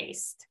you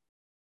taste.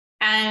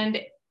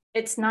 And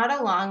it's not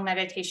a long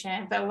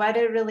meditation, but what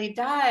it really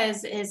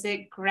does is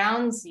it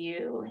grounds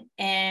you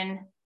in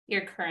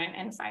your current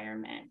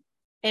environment.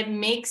 It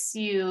makes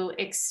you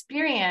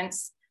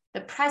experience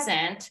the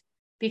present,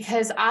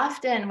 because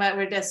often what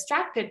we're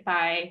distracted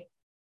by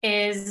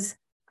is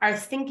our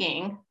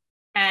thinking.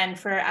 And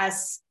for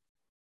us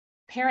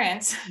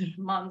parents,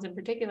 moms in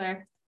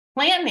particular,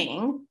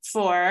 planning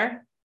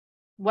for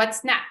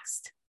what's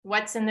next,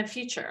 what's in the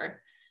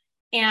future.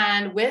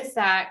 And with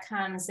that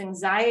comes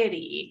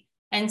anxiety.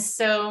 And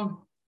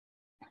so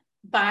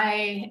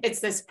it's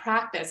this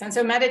practice. And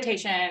so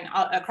meditation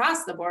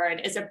across the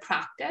board is a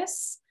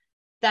practice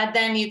that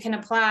then you can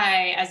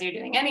apply as you're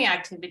doing any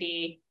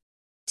activity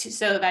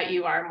so that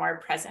you are more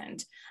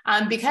present.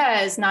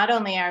 Because not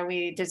only are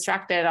we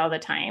distracted all the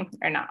time,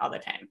 or not all the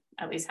time,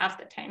 at least half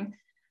the time,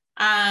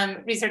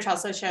 research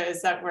also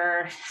shows that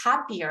we're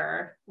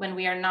happier when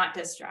we are not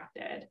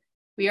distracted.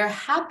 We are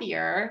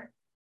happier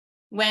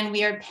when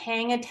we are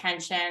paying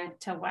attention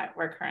to what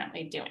we're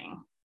currently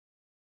doing.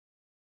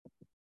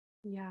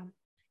 Yeah.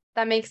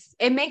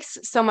 It makes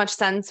so much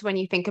sense when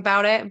you think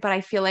about it, but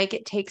I feel like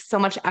it takes so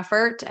much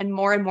effort and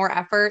more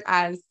effort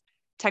as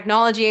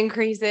technology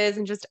increases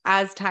and just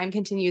as time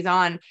continues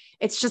on.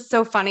 It's just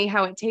so funny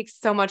how it takes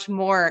so much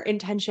more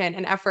intention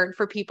and effort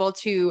for people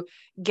to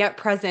get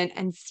present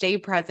and stay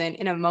present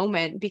in a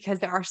moment, because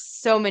there are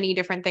so many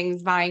different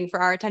things vying for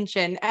our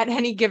attention at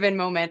any given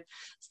moment.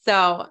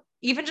 So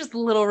even just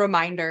little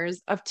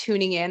reminders of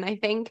tuning in, I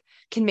think,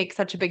 can make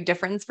such a big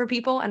difference for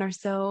people and are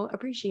so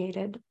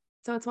appreciated.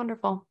 So it's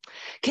wonderful.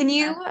 Can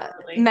you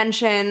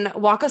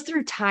walk us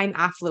through time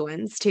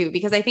affluence too?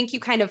 Because I think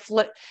you kind of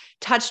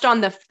touched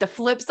on the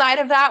flip side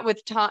of that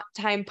with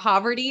time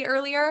poverty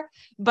earlier,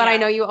 but I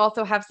know you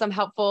also have some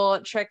helpful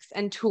tricks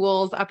and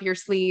tools up your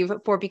sleeve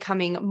for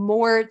becoming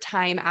more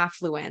time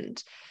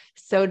affluent.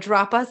 So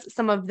drop us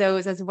some of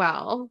those as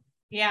well.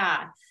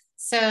 Yeah.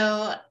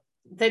 So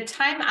the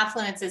time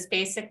affluence is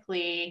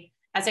basically,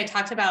 as I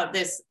talked about,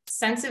 this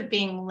sense of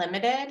being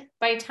limited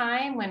by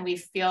time when we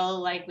feel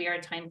like we are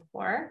time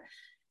poor.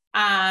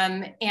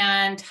 And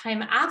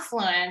time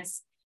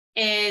affluence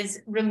is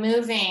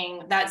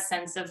removing that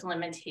sense of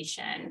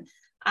limitation.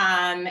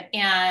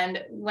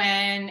 And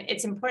when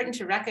it's important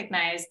to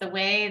recognize the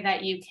way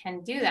that you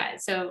can do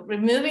that. So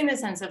removing the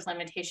sense of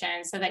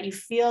limitation so that you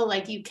feel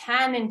like you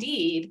can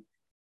indeed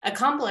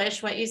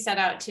accomplish what you set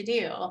out to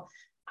do.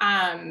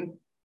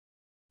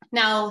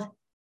 Now,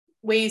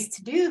 ways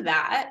to do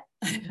that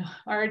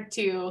are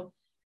to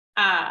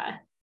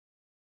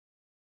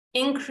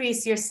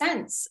increase your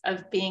sense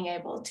of being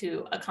able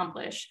to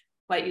accomplish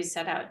what you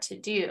set out to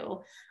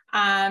do.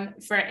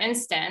 For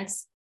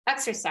instance,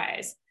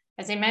 exercise.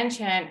 As I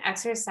mentioned,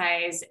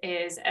 exercise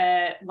is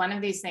one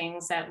of these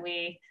things that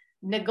we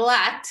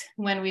neglect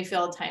when we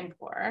feel time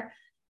poor,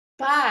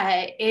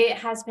 but it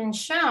has been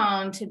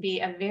shown to be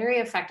a very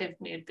effective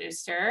mood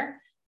booster,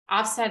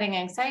 offsetting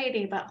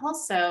anxiety, but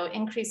also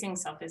increasing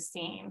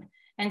self-esteem.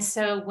 And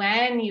so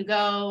when you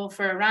go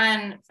for a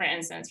run, for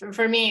instance,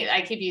 for me,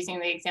 I keep using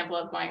the example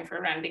of going for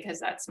a run because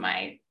that's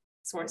my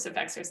source of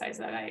exercise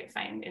that I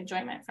find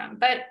enjoyment from.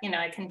 But,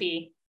 it can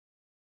be,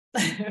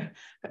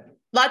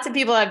 lots of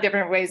people have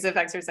different ways of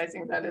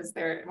exercising that is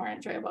they're more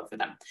enjoyable for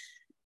them.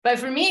 But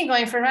for me,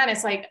 going for a run,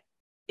 it's like,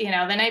 the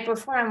night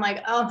before, I'm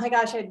like, oh my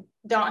gosh, I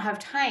don't have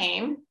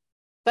time.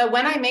 But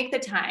when I make the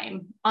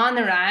time on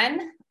the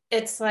run,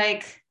 it's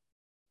like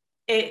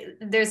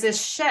there's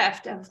this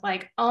shift of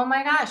like, oh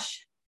my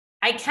gosh,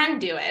 I can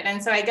do it.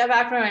 And so I go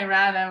back from my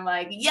run and I'm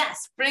like,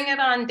 yes, bring it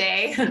on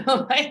day.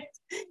 Like,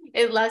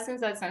 it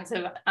lessens that sense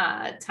of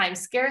time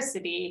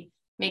scarcity,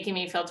 making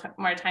me feel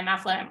more time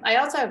affluent. I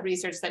also have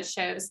research that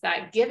shows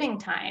that giving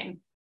time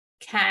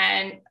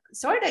can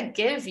sort of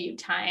give you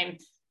time.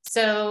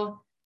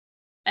 So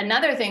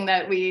another thing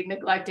that we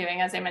neglect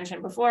doing, as I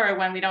mentioned before,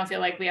 when we don't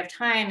feel like we have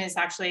time, is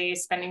actually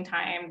spending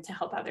time to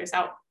help others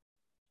out.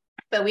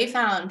 But we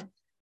found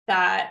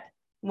that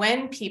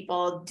when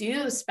people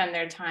do spend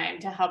their time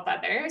to help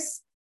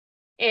others,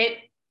 it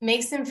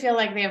makes them feel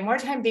like they have more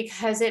time,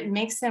 because it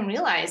makes them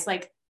realize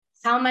like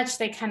how much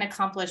they can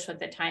accomplish with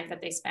the time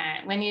that they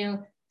spent. When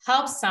you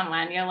help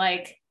someone, you're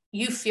like,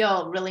 you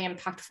feel really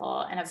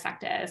impactful and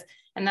effective.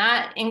 And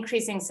that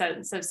increasing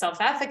sense of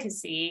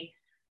self-efficacy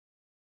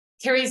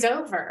carries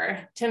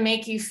over to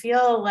make you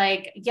feel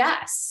like,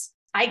 yes,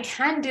 I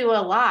can do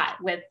a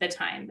lot with the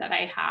time that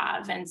I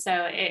have. And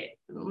so it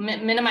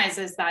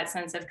minimizes that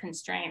sense of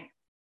constraint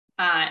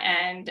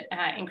and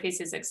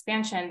increases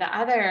expansion. The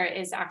other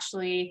is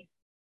actually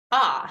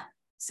awe.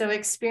 So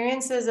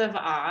experiences of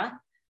awe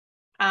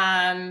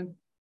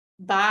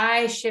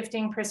by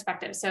shifting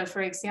perspective. So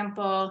for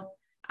example,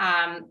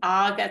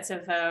 awe gets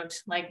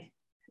evoked like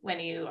when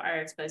you are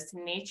exposed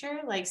to nature,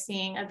 like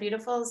seeing a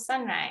beautiful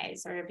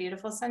sunrise or a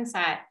beautiful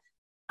sunset.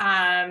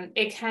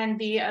 It can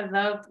be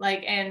evoked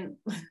like in,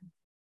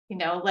 you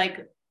know,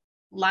 like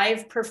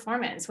live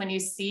performance, when you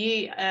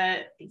see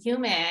a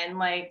human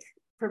like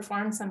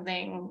perform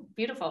something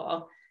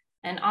beautiful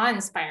and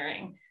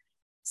awe-inspiring.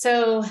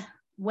 So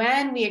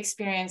when we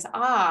experience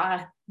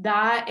awe,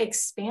 that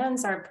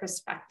expands our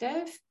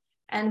perspective.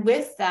 And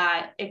with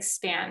that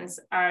expands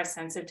our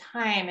sense of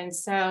time. And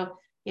so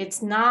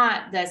it's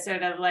not the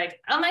sort of like,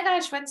 oh my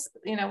gosh,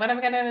 what am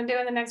I going to do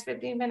in the next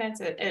 15 minutes?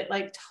 It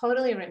like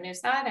totally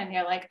removes that. And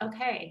you're like,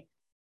 okay,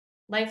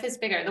 life is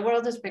bigger, the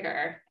world is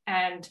bigger,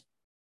 and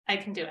I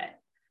can do it.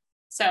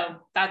 So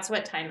that's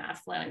what time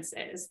affluence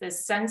is,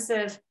 this sense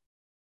of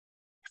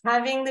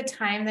having the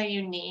time that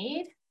you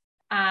need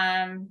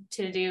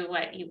to do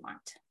what you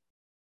want.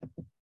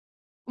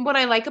 What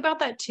I like about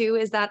that too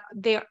is that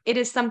it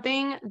is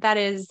something that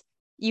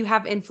you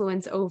have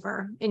influence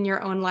over in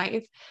your own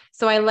life.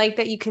 So I like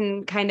that you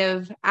can kind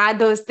of add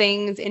those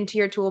things into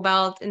your tool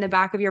belt in the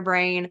back of your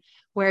brain,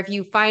 where if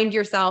you find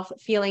yourself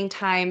feeling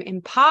time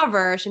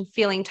impoverished and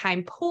feeling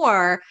time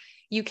poor,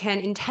 you can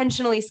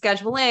intentionally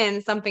schedule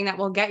in something that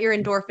will get your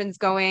endorphins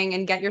going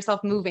and get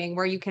yourself moving,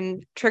 where you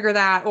can trigger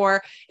that,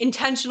 or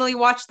intentionally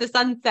watch the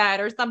sunset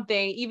or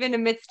something, even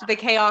amidst the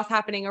chaos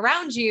happening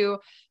around you,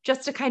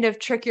 just to kind of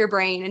trick your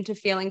brain into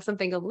feeling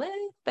something a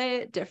little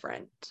bit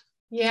different.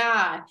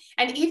 Yeah.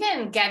 And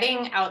even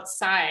getting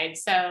outside.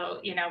 So,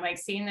 like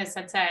seeing the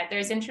sunset,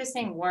 there's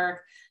interesting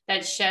work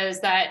that shows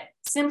that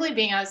simply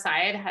being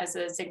outside has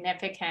a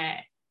significant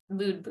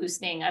mood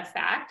boosting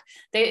effect.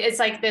 It's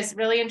like this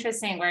really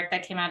interesting work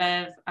that came out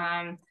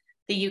of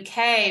the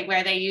UK,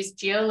 where they used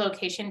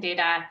geolocation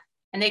data,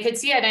 and they could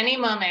see at any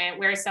moment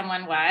where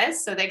someone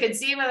was. So they could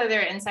see whether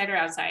they're inside or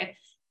outside.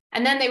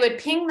 And then they would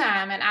ping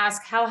them and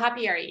ask, how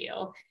happy are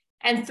you?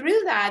 And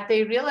through that,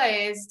 they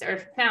realized or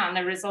found,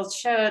 the results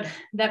showed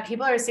that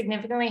people are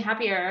significantly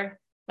happier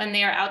when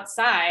they are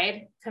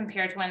outside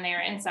compared to when they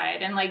are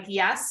inside. And like,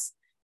 yes,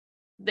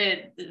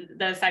 the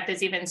effect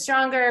is even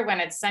stronger when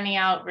it's sunny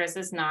out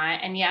versus not.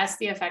 And yes,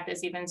 the effect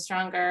is even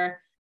stronger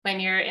when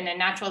you're in a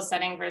natural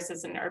setting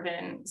versus an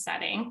urban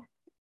setting.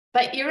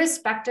 But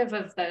irrespective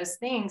of those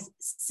things,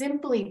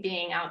 simply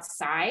being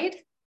outside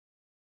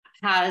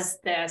has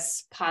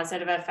this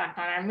positive effect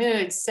on our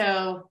mood.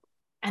 So,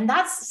 and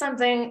that's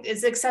something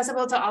is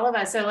accessible to all of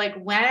us. So like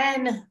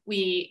when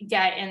we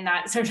get in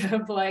that sort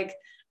of like,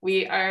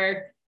 we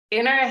are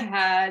in our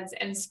heads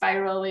and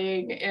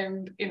spiraling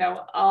and,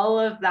 all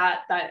of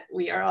that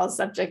we are all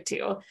subject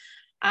to,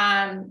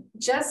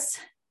 just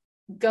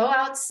go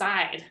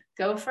outside,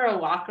 go for a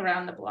walk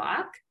around the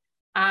block.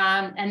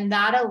 And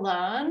that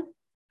alone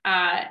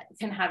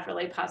can have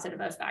really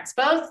positive effects,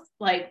 both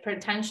like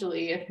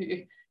potentially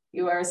if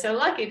you are so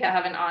lucky to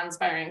have an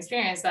awe-inspiring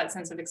experience, that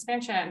sense of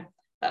expansion,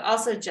 but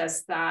also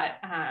just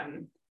that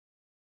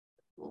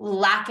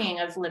lacking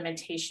of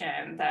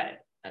limitation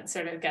that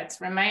sort of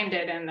gets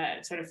reminded in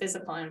the sort of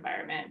physical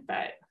environment,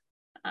 but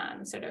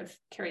sort of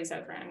carries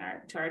over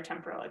to our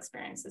temporal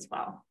experience as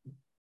well.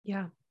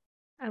 Yeah,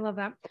 I love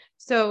that.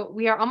 So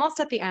we are almost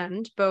at the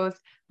end, both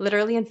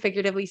literally and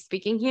figuratively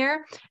speaking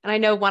here. And I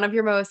know one of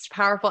your most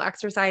powerful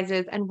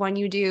exercises, and one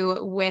you do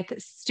with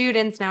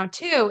students now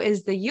too,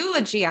 is the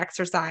eulogy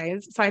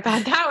exercise. So I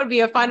thought that would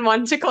be a fun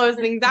one to close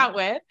things out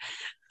with.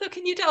 So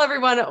can you tell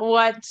everyone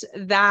what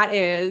that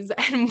is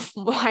and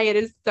why it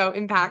is so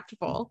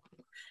impactful?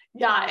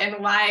 Yeah,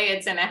 and why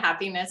it's in a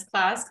happiness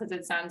class, because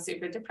it sounds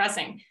super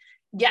depressing.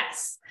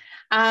 Yes.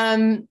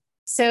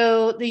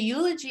 So the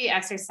eulogy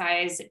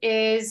exercise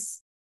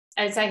is,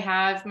 as I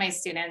have my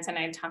students and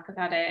I talk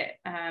about it,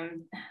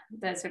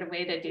 the sort of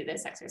way to do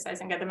this exercise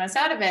and get the most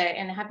out of it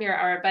in a happier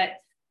hour, but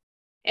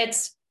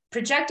it's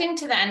projecting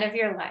to the end of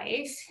your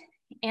life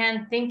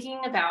and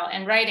thinking about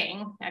and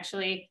writing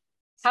actually,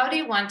 how do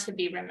you want to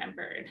be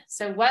remembered?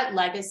 So what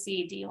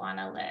legacy do you want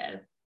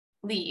to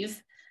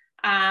leave?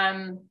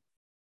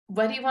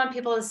 What do you want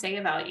people to say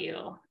about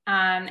you?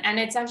 And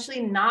it's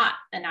actually not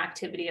an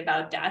activity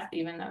about death,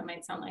 even though it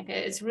might sound like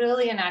it. It's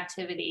really an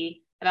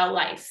activity about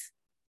life.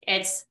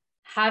 It's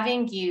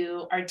having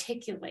you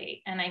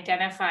articulate and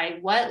identify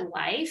what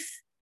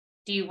life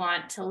do you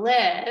want to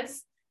live.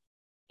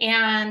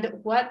 And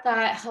what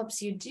that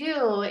helps you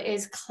do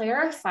is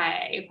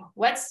clarify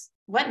what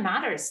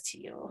matters to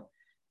you.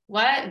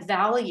 What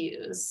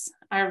values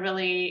are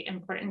really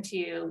important to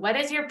you? What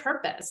is your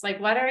purpose? Like,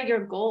 what are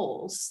your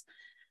goals?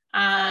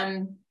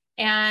 And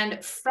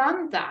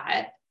from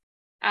that,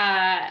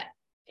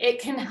 it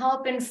can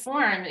help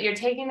inform. You're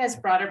taking this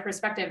broader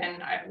perspective,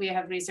 and we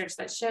have research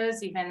that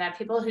shows even that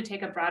people who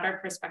take a broader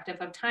perspective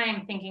of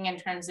time, thinking in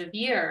terms of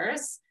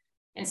years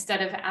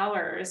instead of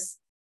hours,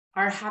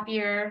 are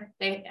happier.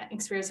 They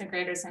experience a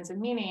greater sense of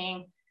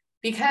meaning,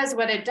 because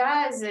what it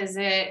does is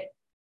it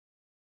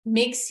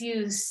makes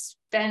you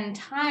spend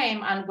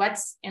time on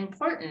what's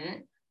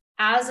important,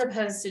 as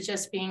opposed to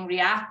just being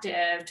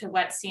reactive to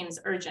what seems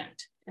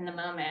urgent in the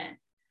moment.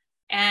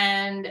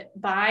 And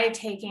by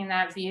taking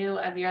that view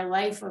of your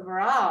life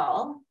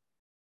overall,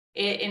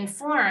 it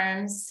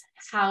informs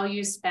how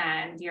you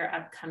spend your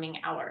upcoming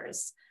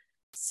hours.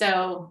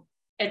 So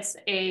it's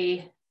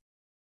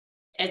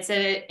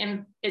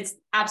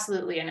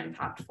absolutely an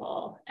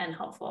impactful and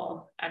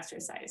helpful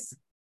exercise.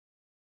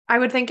 I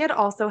would think it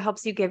also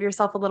helps you give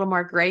yourself a little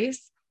more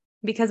grace,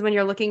 because when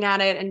you're looking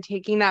at it and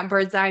taking that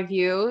bird's eye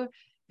view,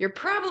 you're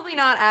probably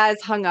not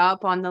as hung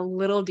up on the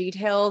little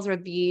details or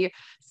the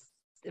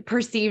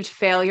perceived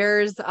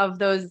failures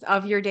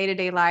of your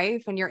day-to-day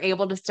life. And you're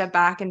able to step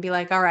back and be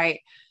like, all right,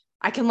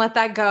 I can let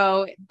that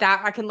go,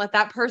 that I can let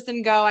that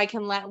person go, I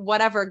can let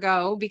whatever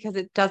go, because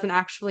it doesn't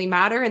actually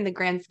matter in the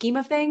grand scheme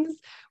of things,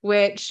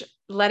 which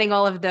letting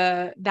all of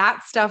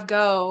that stuff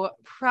go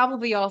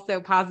probably also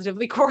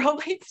positively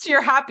correlates to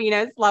your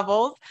happiness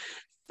levels.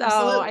 So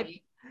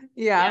Absolutely.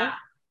 Yeah.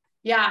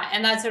 Yeah.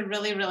 And that's a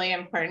really, really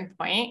important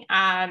point.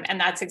 And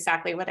that's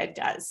exactly what it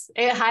does.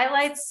 It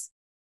highlights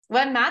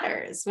what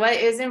matters, what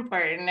is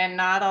important, and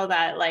not all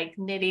that like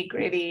nitty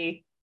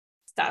gritty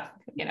stuff,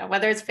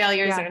 whether it's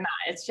failures or not.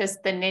 It's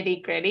just the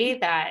nitty gritty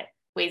that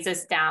weighs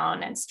us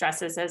down and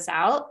stresses us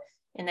out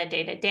in the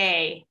day to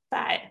day.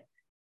 But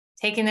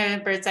taking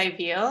the bird's eye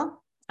view,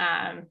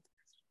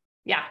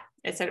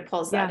 it sort of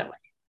pulls that away.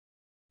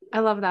 I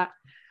love that.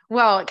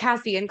 Well,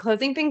 Cassie, in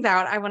closing things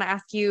out, I want to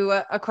ask you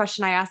a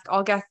question I ask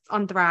all guests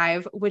on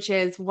Thrive, which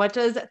is, what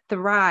does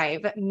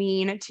thrive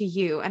mean to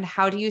you, and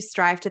how do you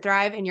strive to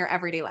thrive in your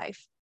everyday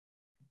life?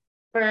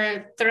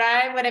 For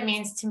thrive, what it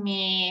means to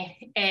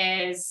me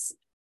is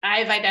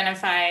I've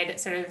identified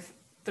sort of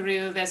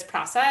through this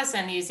process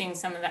and using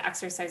some of the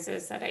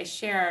exercises that I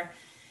share,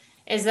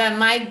 is that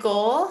my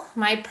goal,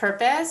 my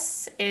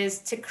purpose is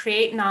to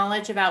create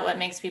knowledge about what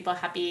makes people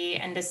happy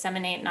and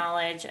disseminate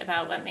knowledge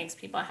about what makes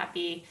people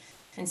happy.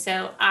 And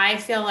so I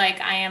feel like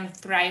I am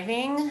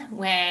thriving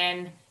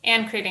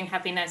and creating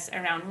happiness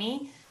around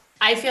me.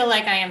 I feel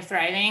like I am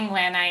thriving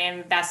when I am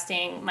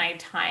investing my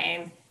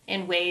time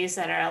in ways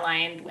that are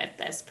aligned with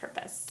this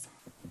purpose.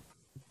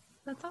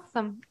 That's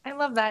awesome. I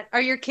love that.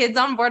 Are your kids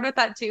on board with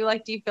that too?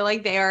 Like, do you feel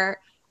like they are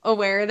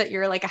aware that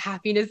you're like a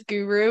happiness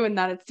guru and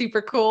that it's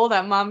super cool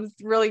that mom's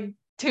really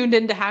tuned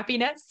into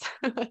happiness?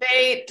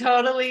 They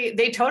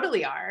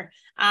totally are.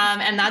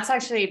 And that's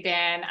actually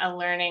been a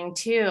learning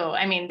too.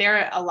 I mean,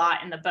 they're a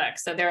lot in the book,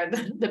 so they're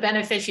the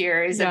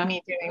beneficiaries of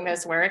me doing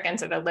this work and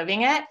sort of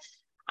living it.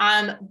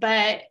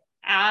 But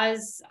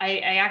as I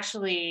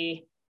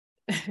actually,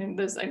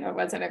 this I know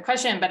wasn't a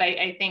question, but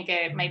I think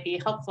it might be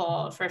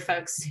helpful for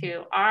folks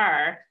who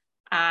are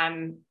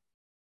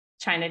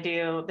trying to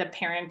do the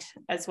parent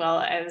as well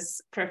as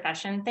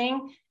profession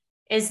thing,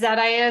 is that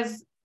I have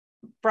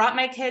brought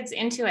my kids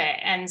into it,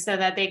 and so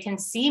that they can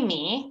see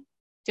me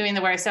doing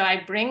the work. So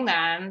I bring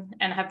them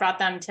and have brought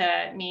them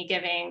to me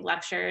giving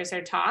lectures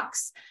or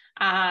talks.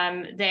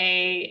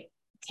 They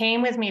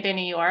came with me to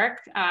New York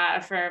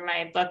for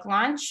my book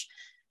launch.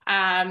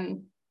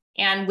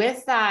 And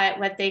with that,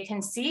 what they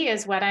can see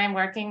is what I'm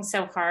working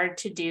so hard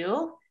to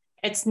do.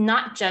 It's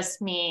not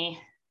just me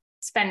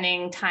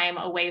spending time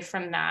away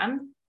from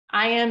them.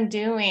 I am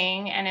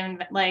doing and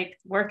am like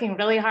working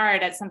really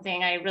hard at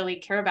something I really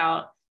care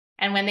about.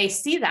 And when they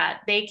see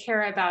that, they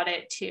care about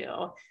it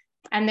too.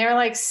 And they're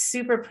like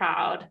super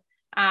proud.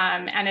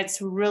 And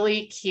it's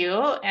really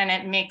cute. And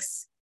it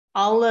makes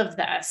all of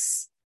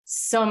this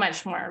so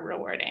much more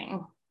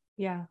rewarding.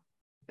 Yeah,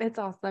 it's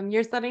awesome.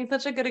 You're setting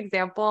such a good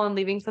example and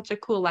leaving such a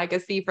cool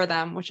legacy for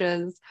them, which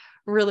is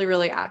really,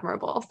 really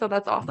admirable. So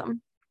that's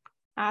awesome.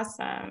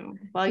 Awesome.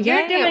 Well,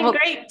 you're doing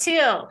great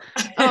too.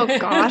 Oh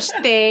gosh,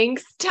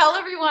 thanks. Tell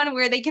everyone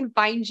where they can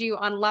find you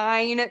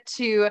online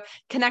to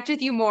connect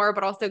with you more,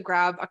 but also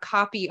grab a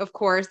copy, of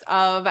course,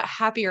 of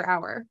Happier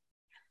Hour.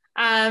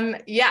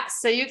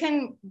 So you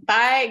can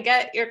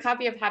get your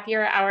copy of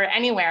Happier Hour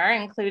anywhere,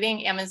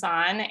 including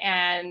Amazon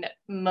and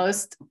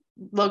most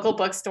local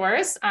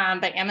bookstores,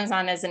 but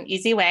Amazon is an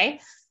easy way.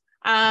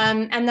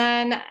 And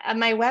then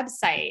my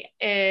website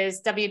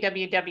is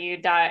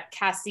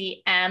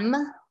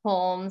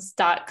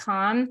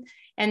www.cassiemholmes.com.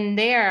 And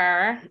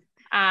there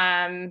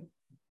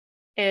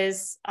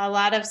is a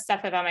lot of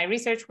stuff about my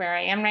research, where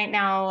I am right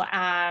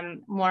now,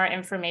 more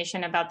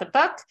information about the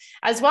book,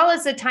 as well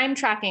as the time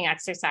tracking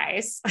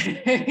exercise,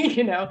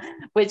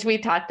 which we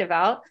talked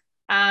about,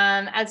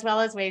 as well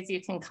as ways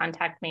you can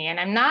contact me. And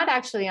I'm not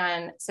actually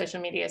on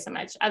social media so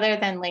much, other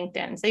than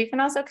LinkedIn. So you can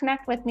also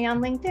connect with me on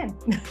LinkedIn.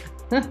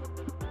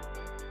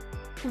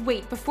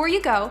 Wait, before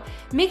you go,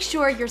 make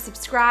sure you're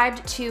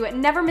subscribed to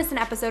never miss an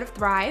episode of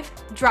Thrive.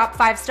 Drop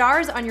 5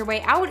 stars on your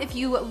way out if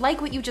you like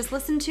what you just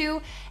listened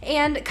to,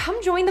 and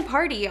come join the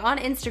party on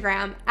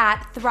Instagram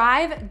at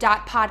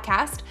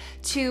thrive.podcast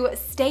to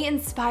stay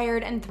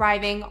inspired and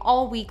thriving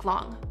all week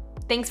long.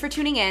 Thanks for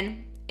tuning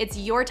in. It's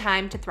your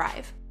time to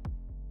thrive.